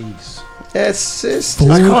 Jeez. It's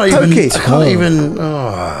I can't pokey. even.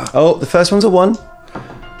 Oh, the first one's a 1.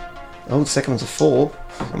 Oh, the second one's a 4.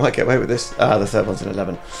 I might get away with this. The third one's an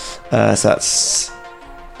 11. So that's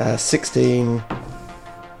 16.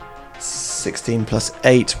 16 plus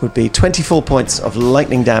 8 would be 24 points of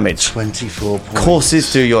lightning damage. 24 points.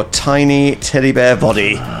 Courses through your tiny teddy bear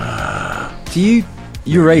body.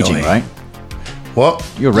 You're raging, right? What?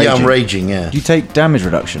 You're Yeah, I'm raging. raging, yeah. Do you take damage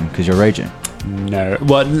reduction because you're raging? No,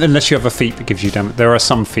 well, unless you have a feat that gives you damage. There are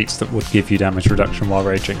some feats that would give you damage reduction while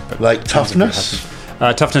raging, but Like toughness?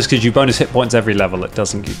 toughness gives you bonus hit points every level. It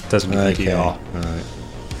doesn't give you Okay. DR. Right.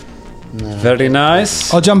 Very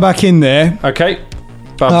nice. I'll jump back in there. Okay,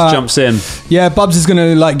 Bubs jumps in. Yeah, Bubs is going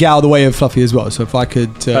to get out of the way of Fluffy as well. So if I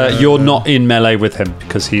could, You're not in melee with him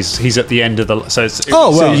because he's at the end of the. So it's,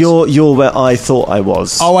 Oh, So well. you're where I thought I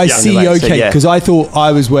was. Oh, I Yeah. see. Anyway, so Okay, yeah. because I thought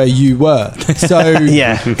I was where you were. So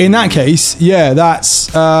Yeah. in that case, yeah,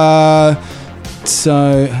 that's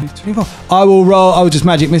so 24. I will roll. I will just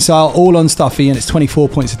magic missile all on Stuffy, and it's 24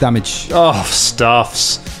 points of damage. Oh,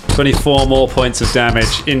 stuffs. 24 more points of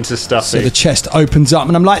damage into Stuffy. So the chest opens up,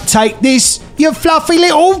 and I'm like, "Take this, you fluffy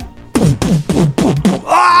little."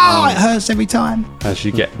 Ah, it hurts every time. As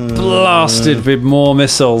you get blasted with more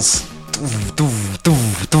missiles.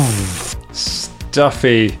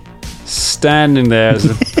 Stuffy standing there as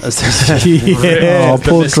Oh,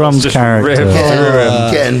 poor Drum's character.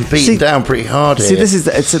 Getting beaten down pretty hard here. See, this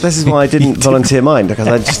is why I didn't volunteer mine, because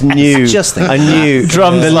I just knew. I knew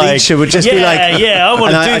Drum's the like, leacher would just be like, yeah, I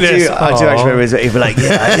want and to do this. I do actually remember he'd be like,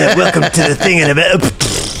 yeah, welcome to the thing in a bit.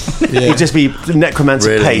 He'd just be necromancer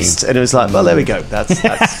Really? paste, and it was like, well, there we go. That's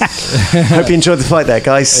Hope you enjoyed the fight there,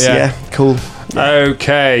 guys. Yeah, cool.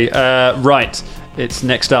 Okay, right. It's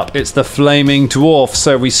next up. It's the Flaming Dwarf.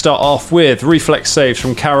 So we start off with reflex saves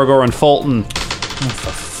from Caragor and Fulton.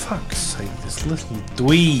 For fuck's sake, this little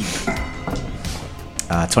dweeb.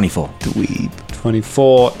 24.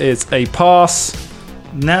 24 is a pass.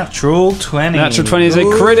 Natural 20. Natural 20 is a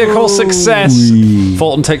critical success.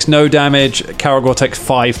 Fulton takes no damage. Caragor takes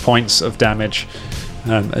 5 points of damage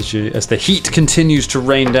as the heat continues to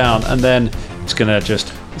rain down, and then it's gonna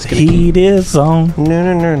Heat is on.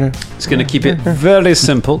 No. It's gonna keep it very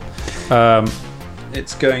simple.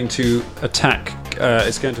 It's going to attack.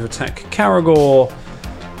 It's going to attack Caragor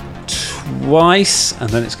twice, and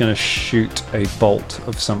then it's going to shoot a bolt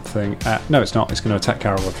of something at... No, it's not. It's going to attack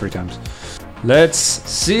Caragor 3 times. Let's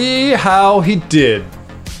see how he did.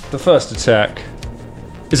 The first attack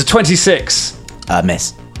is a 26.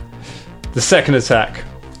 Miss. The second attack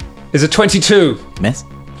is a 22. Miss.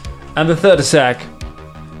 And the third attack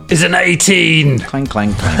is an 18. Clank,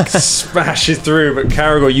 clank, clank. Smashes through, but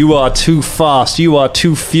Caragor, you are too fast. You are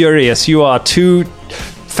too furious. You are too...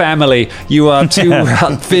 family, you are too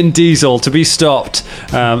Vin Diesel to be stopped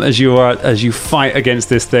as you fight against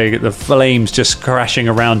this thing. The flames just crashing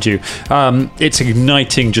around you. It's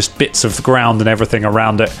igniting just bits of the ground and everything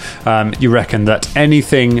around it. You reckon that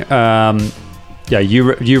anything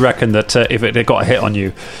you reckon that if it had got a hit on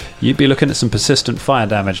you, you'd be looking at some persistent fire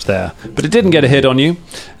damage there, but it didn't get a hit on you.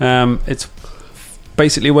 It's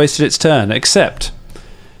basically wasted its turn, except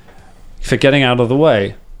for getting out of the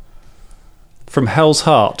way. From Hell's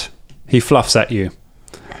Heart, he fluffs at you.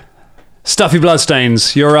 Stuffy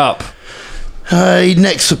Bloodstains, you're up.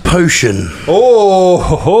 Next, a potion.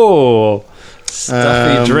 Oh,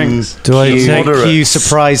 stuffy drinks. Cue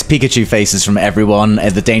surprise Pikachu faces from everyone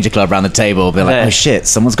at the Danger Club around the table. Be like, oh shit,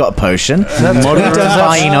 someone's got a potion. Who doesn't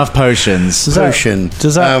buy enough potions? Does that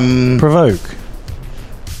provoke?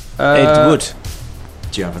 It would.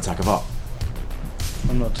 Do you have attack of art?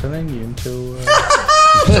 I'm not telling you until...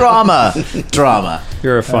 Drama.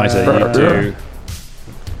 You're a fighter, you do.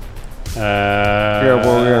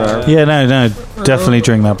 Yeah, no, definitely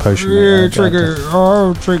drink that potion. I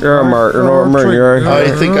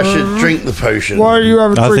think I should drink the potion. Why do you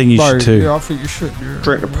have a drink? I think you should too. Yeah, I think you should. Yeah.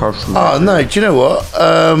 Drink the potion. Oh, no, do you know what?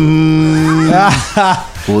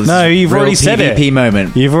 No, you've already said it. PvP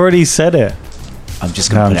moment. You've already said it. I'm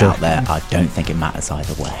just going to put it out there. I don't think it matters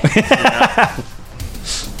either way.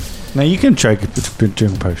 No, you can drink a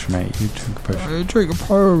potion, mate. You drink a potion. Drink a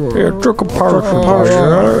potion. Yeah, drink a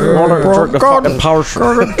potion. Drink the fucking potion.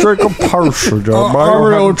 Drink a potion,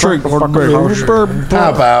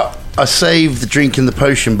 How about I save the drinking the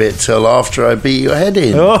potion bit till after I beat your head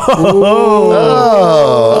in? Oh.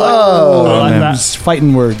 Them's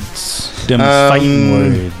fighting words. Fighting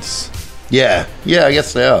words. Yeah, I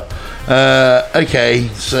guess they are. Okay,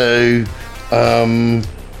 so...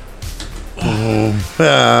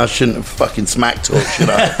 I shouldn't have fucking smack talk, should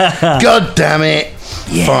I? God damn it.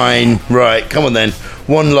 Yeah. Fine. Right, come on then.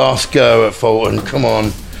 One last go at Fulton. Come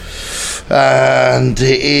on. And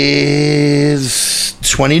it is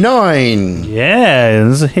 29. Yeah,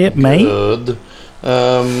 it's a hit, mate. Good.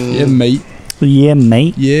 Yeah, mate. Yeah,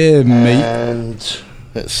 mate. Yeah, mate. And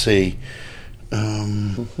let's see.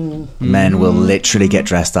 Men will literally get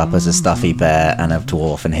dressed up as a stuffy bear and a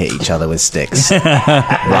dwarf and hit each other with sticks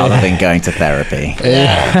rather than going to therapy.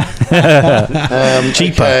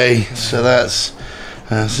 Cheaper. Okay, so that's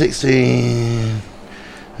 16.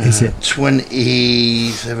 Is it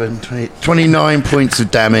 27, 20, 29 points of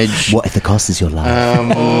damage. What if the cost is your life?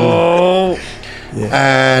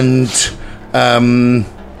 And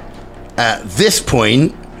at this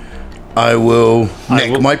point, I will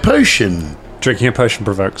neck my potion. Drinking a potion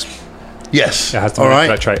provokes. Yes. It has to All be right.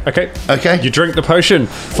 that trait. Okay. You drink the potion.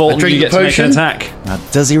 Fulton, drink you get the to make an potion. attack. Now,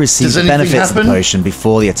 does he receive Does the anything benefits of the happen? potion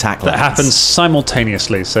before the attack That lands? happens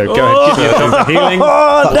simultaneously. So go ahead, give me a thing for healing.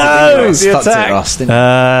 Fucked The it, attack. Ross, didn't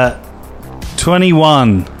you?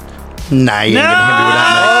 21. Nah, you ain't gonna hit me with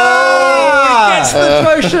that, Gets the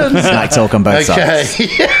potion. Smack talk on both sides.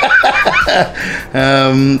 mate.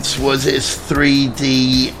 Okay. So was it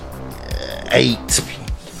 3d8?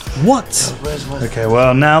 What? Okay,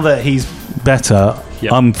 well, now that he's better,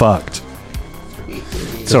 Yep. I'm fucked.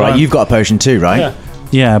 It's alright, you've got a potion too, right? Yeah.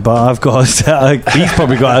 Yeah, but I've got he's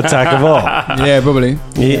probably got an attack of all. Yeah, probably.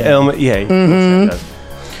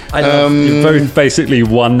 I love you're both basically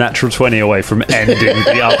one natural 20 away from ending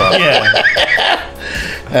the other.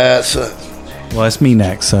 Yeah. So Well, it's me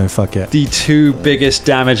next, so fuck it. The two biggest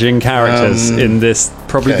damaging characters in this,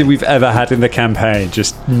 probably that we've ever had in the campaign,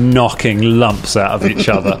 just knocking lumps out of each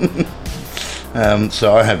other.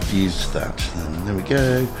 So I have used that. Then there we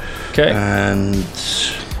go. Okay. And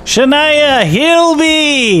Shania, heal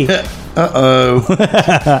me! Banging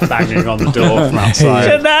on the door from outside.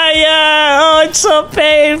 Shania, oh, it's so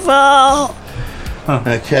painful.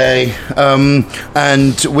 okay.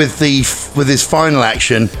 And with his final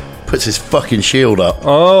action, puts his fucking shield up.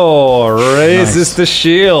 Oh, raises the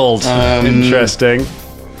shield. Interesting.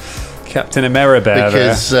 Captain America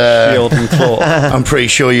Because there. Shield and claw. I'm pretty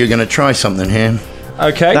sure you're going to try something here.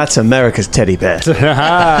 Okay. That's America's teddy bear.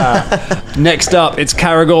 Next up, it's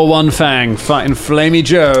Caragor One Fang fighting Flamey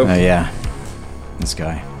Joe. Oh, yeah. This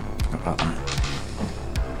guy. Forgot about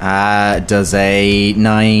that. Does a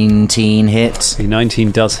 19 hit? A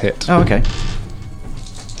 19 does hit. Oh, okay.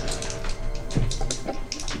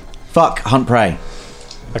 Fuck, hunt prey.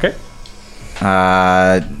 Okay. Do you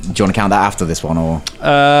want to count that after this one, or?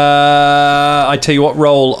 I tell you what,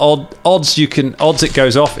 roll odds. Odds it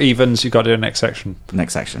goes off. Evens you got to do next section.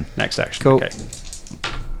 Next section. Next section. Cool. Okay.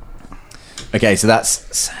 Okay, so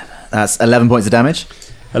that's 11 points of damage.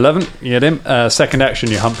 11. You hit him. Second action,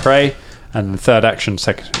 you hunt prey, and third action,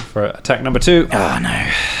 second for attack number 2. Oh no.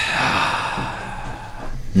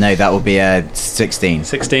 No, that will be a 16.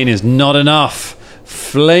 16 is not enough.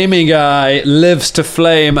 Flaming guy lives to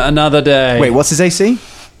flame another day. Wait, what's his AC?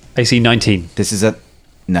 AC 19. This is a...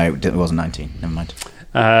 No, it wasn't 19. Never mind.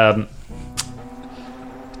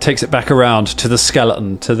 Takes it back around to the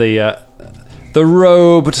skeleton, to the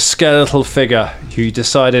robed skeletal figure you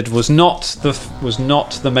decided was not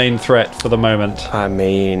the main threat for the moment. I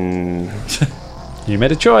mean, you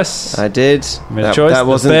made a choice. I did. You made a choice.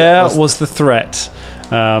 The bear was the threat.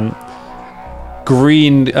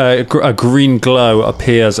 A green glow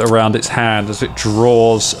appears around its hand as it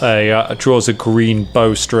draws a green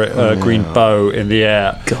bow green bow in the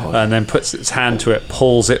air, and then puts its hand to it,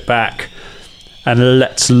 pulls it back, and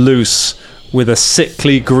lets loose with a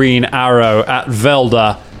sickly green arrow at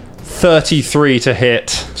Velda. 33 to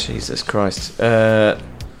hit. Jesus Christ. That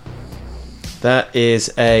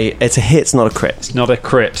is it's a hit, it's not a crit. It's not a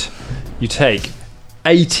crit. You take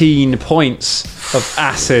 18 points of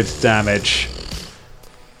acid damage.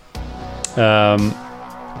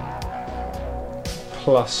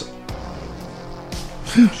 Plus.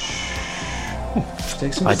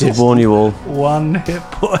 I did warn you all. 1 hit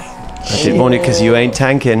point. I did warn you because you ain't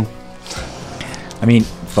tanking. I mean,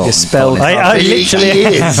 your spell. I literally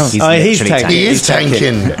is. He's tanking. He is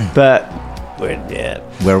tanking. But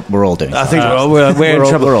we're all doing. I think we're in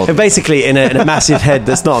trouble. Basically, in a massive head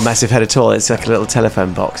that's not a massive head at all. It's like a little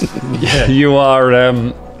telephone box. Yeah, you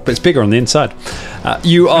are. But it's bigger on the inside.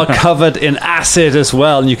 You are covered in acid as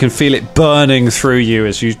well, and you can feel it burning through you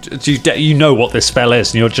as you know what this spell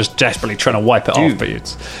is, and you're just desperately trying to wipe it off. But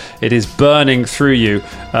it is burning through you,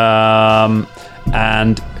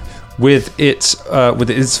 and with its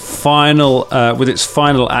final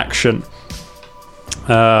action,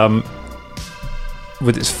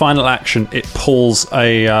 it pulls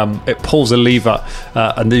a lever,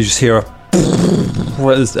 and you just hear a.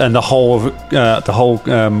 And the whole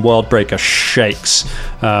world breaker shakes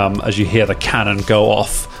as you hear the cannon go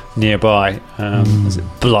off nearby as it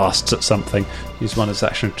blasts at something. Use one of its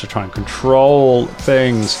action to try and control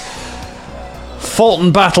things.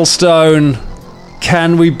 Fulton Battlestone,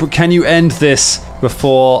 can you end this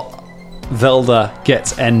before Velda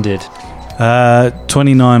gets ended?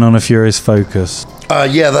 29 on a Furious Focus.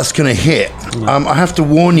 Yeah, that's going to hit. I have to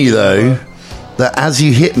warn you though that as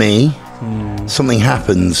you hit me, something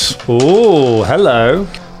happens. Oh, hello.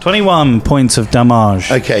 21 points of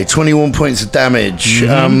damage. Okay, 21 points of damage.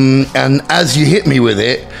 And as you hit me with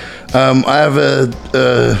it, I have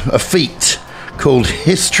a feat called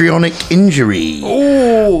Histrionic Injury,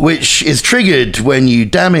 which is triggered when you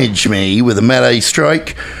damage me with a melee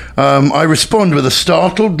strike. I respond with a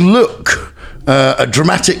startled look, a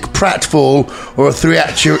dramatic pratfall, or a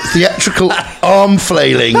theatrical arm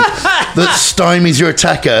flailing that stymies your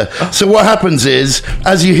attacker. So what happens is,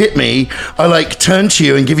 as you hit me, I turn to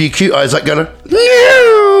you and give you cute eyes, go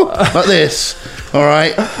like this. All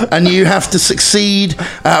right, and you have to succeed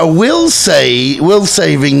at a will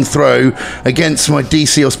saving throw against my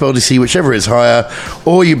DC or spell DC, whichever is higher,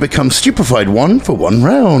 or you become stupefied 1 for 1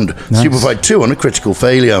 round. Nice. Stupefied 2 on a critical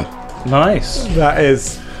failure. Nice. That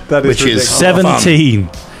is which ridiculous. is 17.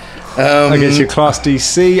 I guess your class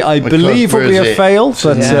DC, I believe, will be a fail,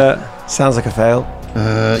 but sounds like a fail.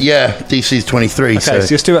 Yeah, DC's 23. Okay, so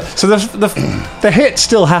you're still. So the hit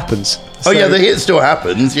still happens. Oh yeah, the hit still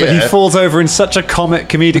happens. Yeah, But he falls over in such a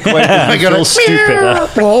comedic way that he feels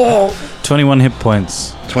stupid. 21 hit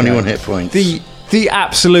points. 21 hit points. The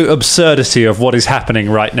absolute absurdity of what is happening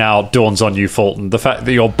right now dawns on you, Fulton. The fact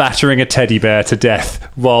that you're battering a teddy bear to death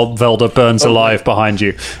while Velda burns alive behind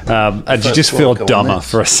you. And you just feel dumber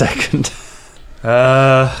for a second.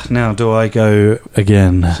 Now do I go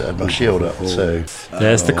again? So I had my shield up. So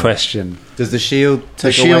There's the question. Does the shield take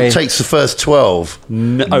the shield away? takes the first 12.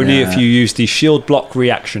 Only if you use the shield block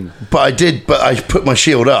reaction. But I put my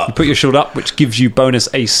shield up. Put your shield up, which gives you bonus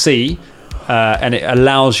AC, and it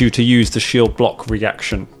allows you to use the shield block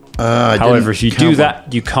reaction. However, if you do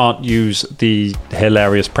that, you can't use the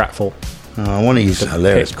hilarious pratfall. I want to use the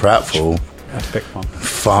hilarious pratfall. Have to pick one.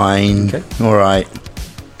 Fine. Okay. All right.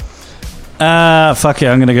 Fuck it,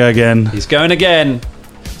 I'm going to go again. He's going again.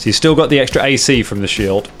 So you've still got the extra AC from the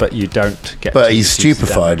shield, but you don't get. But to he's use the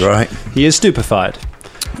stupefied, damage. right? He is stupefied.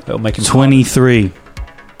 It'll make him 23.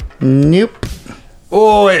 Nope.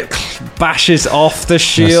 Oh, it bashes off the That's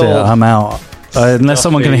shield. it, I'm out. Unless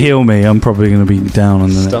someone can heal me, I'm probably going to be down on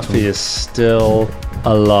the next Stuffy is still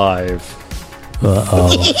alive. one.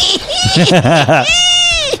 Uh-oh.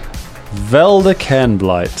 Velda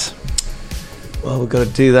Cairnblight. Well, we've got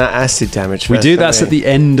to do that acid damage. We first, do don't that we? at the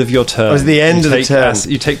end of your turn. Oh, it's the end You of the take turn.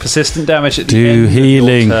 You take persistent damage at the Do end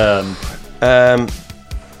healing. of your turn.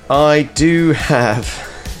 I do have.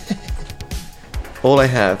 All I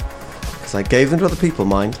have, because I gave them to other people,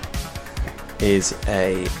 mind, is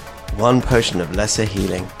a 1 potion of lesser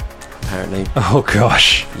healing. Apparently. Oh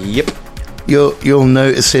gosh. Yep. You'll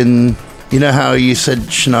notice in. You know how you said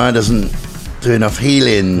Shania doesn't do enough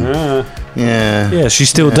healing? Yeah. She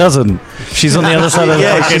still doesn't. She's on the other side of the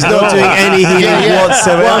Yeah, she's not doing any healing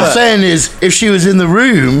whatsoever. What I'm saying is, if she was in the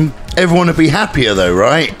room, everyone would be happier, though,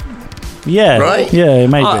 right? Yeah. Right? Yeah,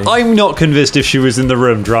 maybe. I'm not convinced if she was in the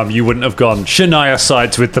room, Drum, you wouldn't have gone, Shania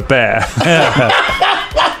sides with the bear.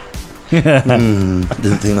 Didn't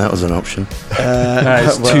think that was an option.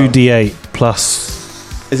 It's 2d8 plus.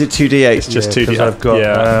 Is it 2d8? It's just 2d8. I've got.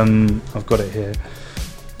 Yeah. I've got it here.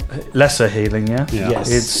 Lesser healing, yeah. Yes.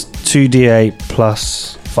 It's 2d8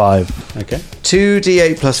 plus 5. Okay.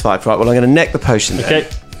 2d8 plus 5. Right, well, I'm going to neck the potion then. Okay.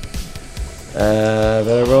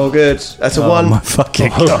 Better roll good. That's a 1 My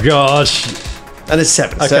fucking Oh gosh. and a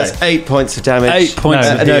 7. So Okay. that's 8 points of damage. 8 points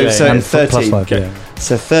of no, healing. so And 13. plus 5, Okay. yeah.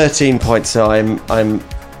 So 13 points. So I'm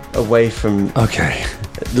away from. Okay.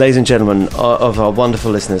 Ladies and gentlemen of our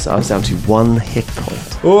wonderful listeners, I was down to 1 hit point.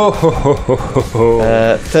 Oh,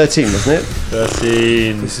 13, wasn't it?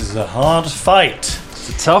 13. This is a hard fight. It's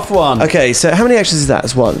a tough one. Okay, so how many actions is that?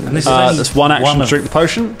 It's 1. And this That's one action to of- drink the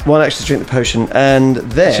potion. 1 action to drink the potion, and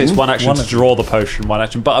then Actually, it's one action one to of- draw the potion, one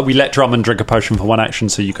action. But we let Drummond drink a potion for one action,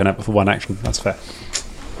 so you can have it for one action. That's fair.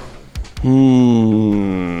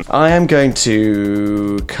 I am going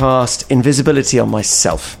to cast invisibility on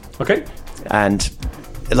myself, Okay. and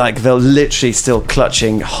like they're literally still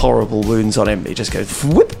clutching horrible wounds on him. He just goes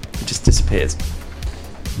whoop, it just disappears.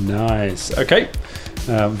 Nice. Okay.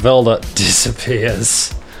 Velda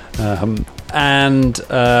disappears.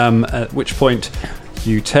 At which point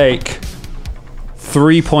you take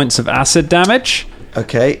 3 points of acid damage.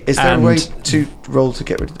 Okay, is there a And- way to roll to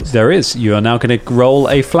get rid of this? There is. You are now going to roll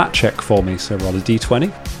a flat check for me. So roll a d20.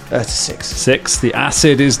 That's a 6. 6. The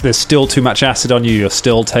acid is... There's still too much acid on you. You're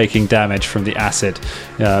still taking damage from the acid.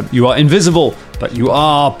 You are invisible, but you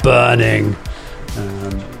are burning.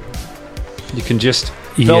 You can just...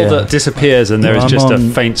 Velda disappears and there is I'm just a on-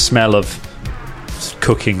 faint smell of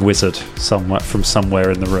cooking wizard somewhere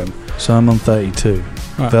in the room. So I'm on 32.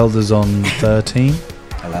 Velda's on 13.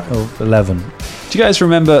 11. Do you guys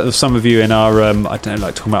remember, some of you in our, I don't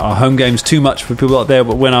like talking about our home games too much for people out there,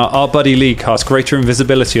 but when our buddy Lee cast greater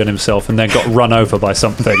invisibility on himself and then got run over by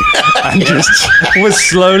something and just was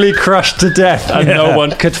slowly crushed to death and no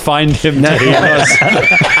one could find him to heal us.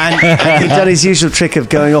 and he'd done his usual trick of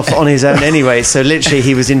going off on his own anyway, so literally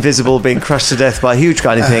he was invisible, being crushed to death by a huge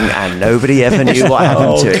kind of thing, and nobody ever knew what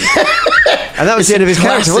happened to him. And that was the end of his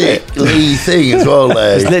character, wasn't it? Lee thing as well,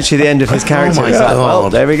 there. It was literally the end of his character. my It's like, well,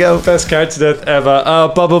 God. there we go. Best character death ever.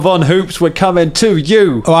 Bubba Von Hoops, we're coming to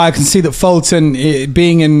you. Oh, I can see that Fulton,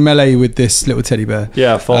 being in melee with this little teddy bear,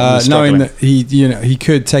 Yeah, Fulton's knowing struggling. that he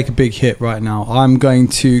could take a big hit right now, I'm going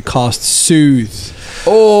to cast Soothe.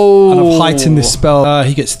 Oh, And I've heightened this spell.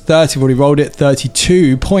 He gets 30. I've already rolled it.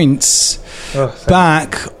 32 points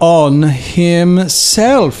back on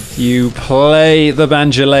himself. You play the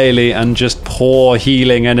banjolele and just pour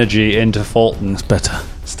healing energy into Fulton. Better.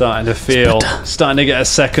 starting to get a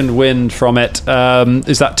second wind from it.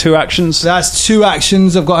 Is that 2 actions? That's 2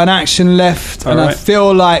 actions. I've got an action left, and I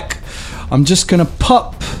feel like I'm just going to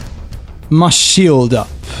pop my shield up.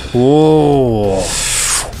 Whoa.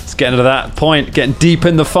 It's getting to that point, getting deep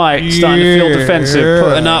in the fight, starting to feel defensive,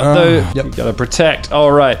 putting up you gotta protect.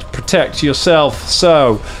 All right, protect yourself.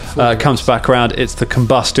 So, comes back around, it's the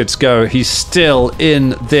Combusted's go. He's still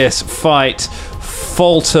in this fight.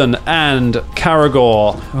 Fulton and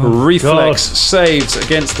Caragor, reflex saves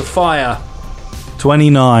against the fire.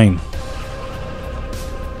 29.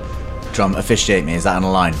 Drum, officiate me. Is that on the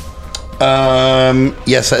line?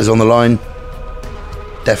 Yes, that is on the line.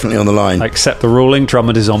 Definitely on the line. I accept the ruling.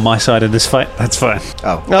 Drummond is on my side in this fight. That's fine.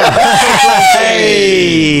 Oh.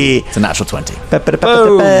 Hey! It's a natural 20.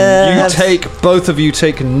 Boom! Both of you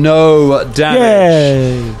take no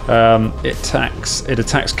damage. It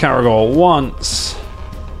attacks Caragor once.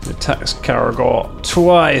 It attacks Caragor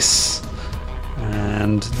twice.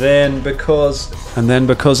 And then because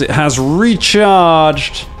it has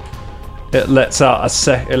recharged, it lets out a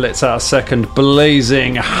second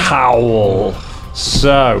blazing howl.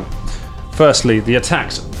 So, firstly, the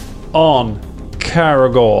attacks on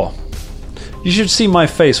Caragor. You should see my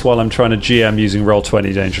face while I'm trying to GM using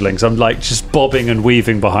Roll20 Dangerlings. I'm like just bobbing and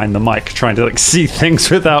weaving behind the mic, trying to like see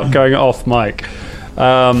things without going off mic.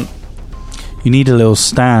 You need a little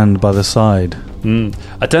stand by the side.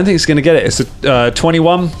 I don't think it's going to get it. It's a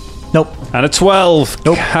 21. Nope. And a 12.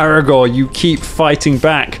 Nope. Caragor, you keep fighting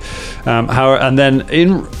back. And then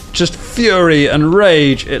in just fury and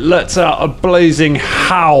rage, it lets out a blazing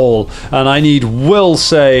howl. And I need will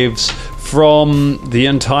saves from the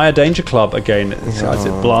entire Danger Club again as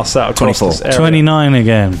it blasts out across 24. this area. 29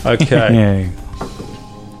 again. Okay.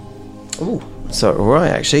 Ooh. So, right,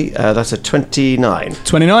 actually, that's a 29.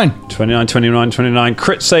 29.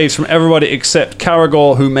 Crit saves from everybody except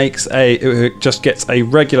Caragor, who just gets a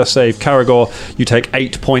regular save. Caragor, you take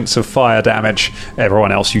 8 points of fire damage.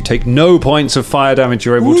 Everyone else, you take no points of fire damage.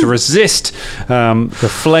 You're able to resist the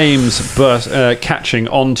flames catching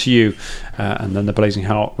onto you, and then the blazing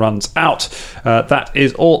howl runs out. That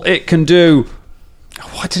is all it can do.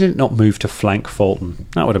 Why did it not move to flank Fulton?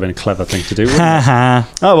 That would have been a clever thing to do, wouldn't it?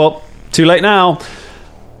 Oh, well. Too late now.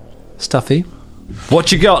 Stuffy,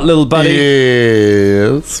 what you got, little buddy?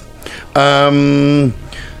 Yes.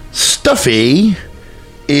 Stuffy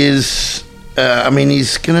is.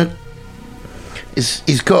 He's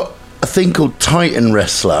got a thing called Titan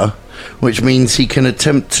Wrestler, which means he can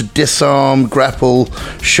attempt to disarm, grapple,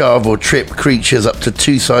 shove, or trip creatures up to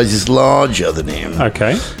 2 sizes larger than him.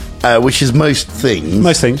 Okay. Which is most things.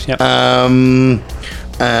 Most things, yep.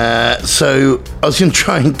 So I was going to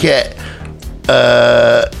try and get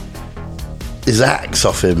his axe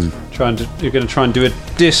off him. You're going to try and do a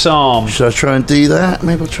disarm. Should I try and do that?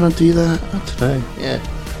 Maybe I'll try and do that. I don't know. Yeah,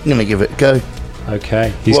 I'm going to give it a go.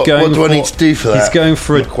 Okay. What do I need to do for that? He's going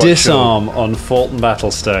for a disarm on Fulton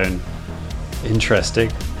Battlestone.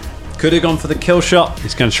 Interesting. Could have gone for the kill shot.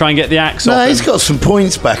 He's going to try and get the axe off him. No, he's got some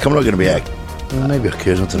points back. I'm not going to be maybe I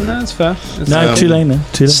could. I don't know. No, that's fair. Too late now.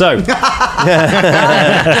 Too late. So,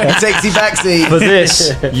 Sexy backseat. for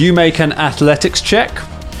this, you make an athletics check.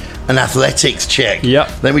 An athletics check.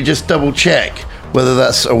 Yep. Let me just double check whether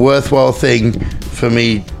that's a worthwhile thing for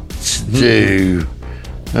me to do.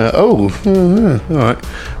 All right.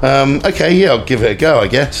 Okay, yeah, I'll give it a go, I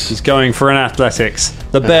guess. He's going for an athletics.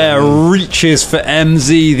 The bear reaches for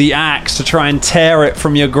MZ, the axe, to try and tear it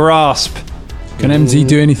from your grasp. Can MZ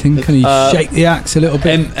do anything? Can he shake the axe a little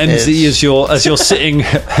bit? MZ, as you're sitting,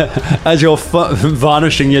 as you're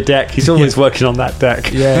varnishing your deck, he's always working on that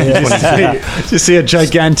deck. You see a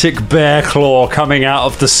gigantic bear claw coming out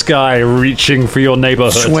of the sky, reaching for your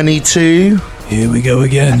neighborhood. 22. Here we go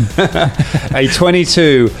again. A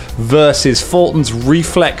 22 versus Fulton's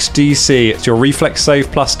reflex DC. It's your reflex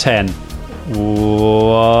save plus 10.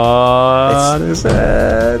 What is it?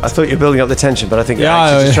 I thought you were building up the tension, but I think you're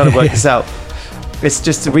actually just trying to work this out. It's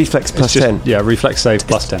just a reflex plus 10. Yeah, reflex save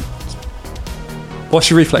plus 10.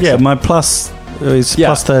 What's your reflex save? My plus is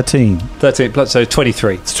plus 13. 13 plus, so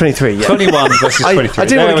 23. It's 23, yeah. 21 versus 23. I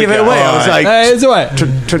didn't want to give it away. I was like... it's all right.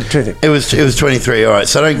 23. It was 23, all right,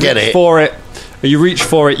 so I don't get it. For it. You reach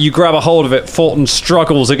for it, you grab a hold of it, Fulton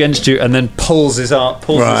struggles against you and then pulls his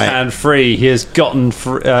hand free. He has gotten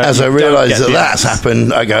free. As I realise that's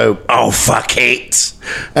happened, I go, oh, fuck it,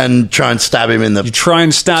 and try and stab him in the You try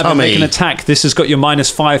and stab him, make an attack. This has got your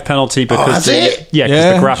 -5 penalty because it? Yeah,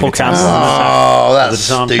 because the grapple counts as an attack. Oh, that's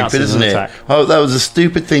stupid, isn't it? Oh, that was a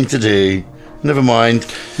stupid thing to do. Never mind.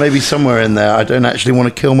 Maybe somewhere in there I don't actually want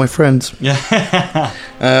to kill my friends.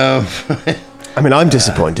 I mean, I'm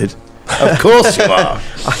disappointed. Of course you are.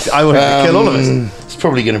 I want to kill all of us. It's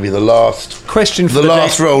probably going to be the last Question for the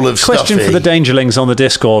last roll of question Stuffy. for the Dangerlings on the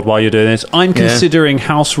Discord while you're doing this. I'm considering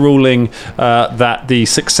house ruling that the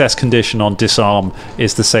success condition on disarm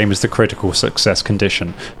is the same as the critical success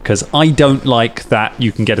condition, because I don't like that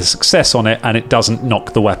you can get a success on it and it doesn't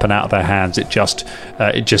knock the weapon out of their hands. It just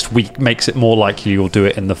makes it more likely you'll do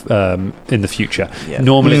it in the future. Yeah.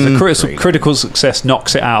 Normally, if the critical success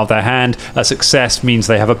knocks it out of their hand, a success means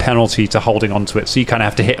they have a penalty to holding onto it. So you kind of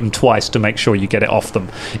have to hit them twice to make sure you get it off them.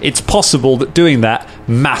 It's possible that doing that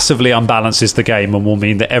massively unbalances the game and will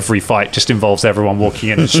mean that every fight just involves everyone walking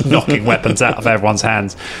in and just knocking weapons out of everyone's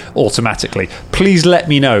hands automatically. Please let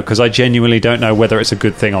me know, because I genuinely don't know whether it's a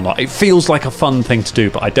good thing or not. It feels like a fun thing to do,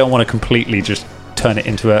 but I don't want to completely just turn it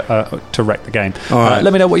into to wreck the game. All right.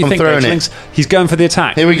 Let me know what you I'm think, throwing Dangerlings. He's going for the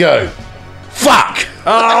attack. Here we go. Fuck!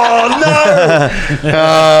 Oh, no!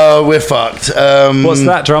 Oh, we're fucked. What's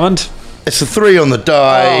that, Drummond? It's a 3 on the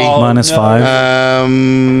die.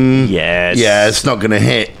 -5. Yes. Yeah, it's not going to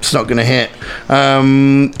hit. It's not going to hit.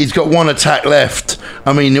 He's got 1 attack left.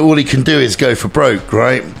 I mean, all he can do is go for broke,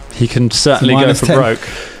 right? He can certainly go for 10. broke.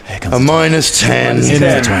 A -10.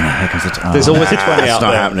 There's always a 20 out it's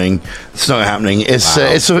not there. happening. It's not happening. It's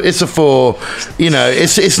a 4. You know,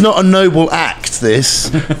 it's not a noble act. This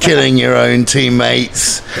killing your own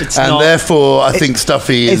teammates, therefore I think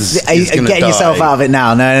Stuffy is going to getting die. yourself out of it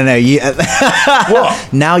now. No. You, what?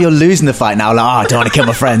 Now you're losing the fight. Now, like, I don't want to kill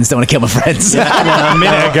my friends. A minute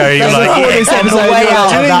ago, you're like, on the way out,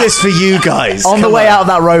 doing this for you guys. On the way out of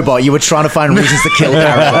that robot, you were trying to find reasons to kill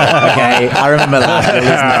Darren. Okay, I remember that. You're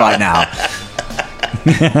losing the fight now.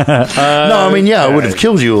 No, I mean, I would have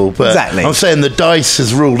killed you all, but exactly. I'm saying the dice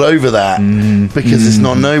has ruled over that because it's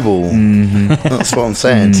not noble. That's what I'm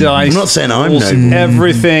saying. I'm not saying I'm noble.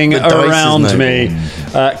 Everything The dice is around noble. me.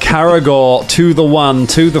 Karagor to the 1,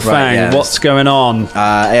 to the Fang. yes. What's going on?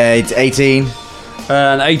 It's 18.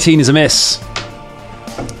 An 18 is a miss.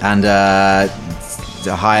 And higher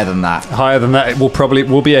than that. Higher than that, it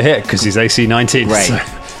will be a hit because he's AC 19. Great. So.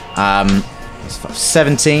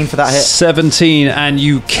 17 for that hit. 17, and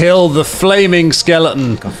you kill the flaming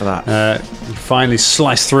skeleton. Go for that. You finally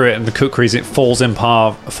slice through it, and the kukris, it falls in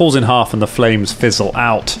half, and the flames fizzle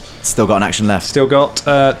out. Still got an action left. Still got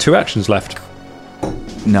 2 actions left.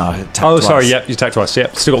 No. Twice. Sorry. Yep, you attacked twice.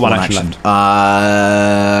 Yep, still got one action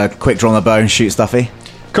left. Quick draw on the bow and shoot Stuffy.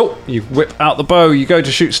 Cool. You whip out the bow. You go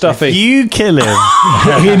to shoot Stuffy. You kill him.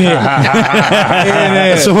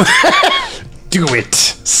 Do it.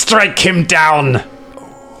 Strike him down.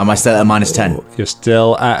 Am I still at a -10? You're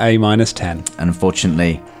still at a -10. And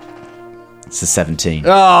unfortunately, it's a 17.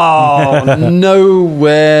 Oh,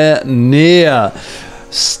 nowhere near.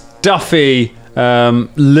 Stuffy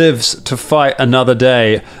lives to fight another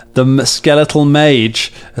day. The skeletal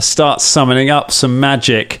mage starts summoning up some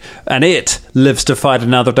magic, and it lives to fight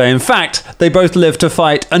another day. In fact, they both live to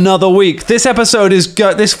fight another week. This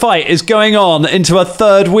this fight is going on into a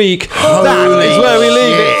 3rd week. That is where we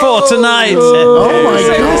leave it for tonight. Oh my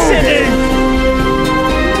God.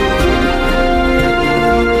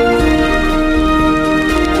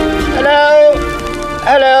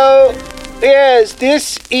 Hello. Yes,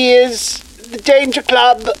 this is the Danger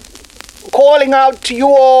Club calling out to you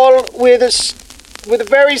all with a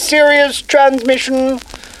very serious transmission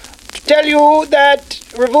to tell you that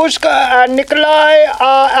Ravushka and Nikolai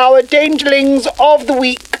are our Dangerlings of the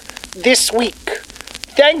week this week.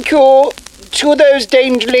 Thank you to those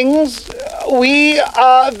Dangerlings. We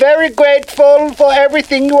are very grateful for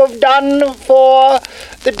everything you have done for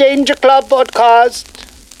the Danger Club podcast.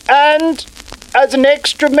 And as an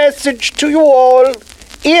extra message to you all,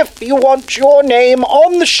 if you want your name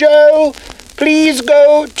on the show, please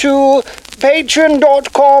go to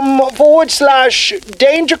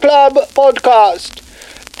patreon.com/Danger Club podcast.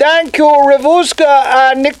 Thank you, Ravushka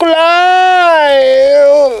and Nikolai.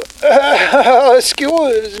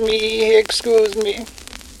 Excuse me.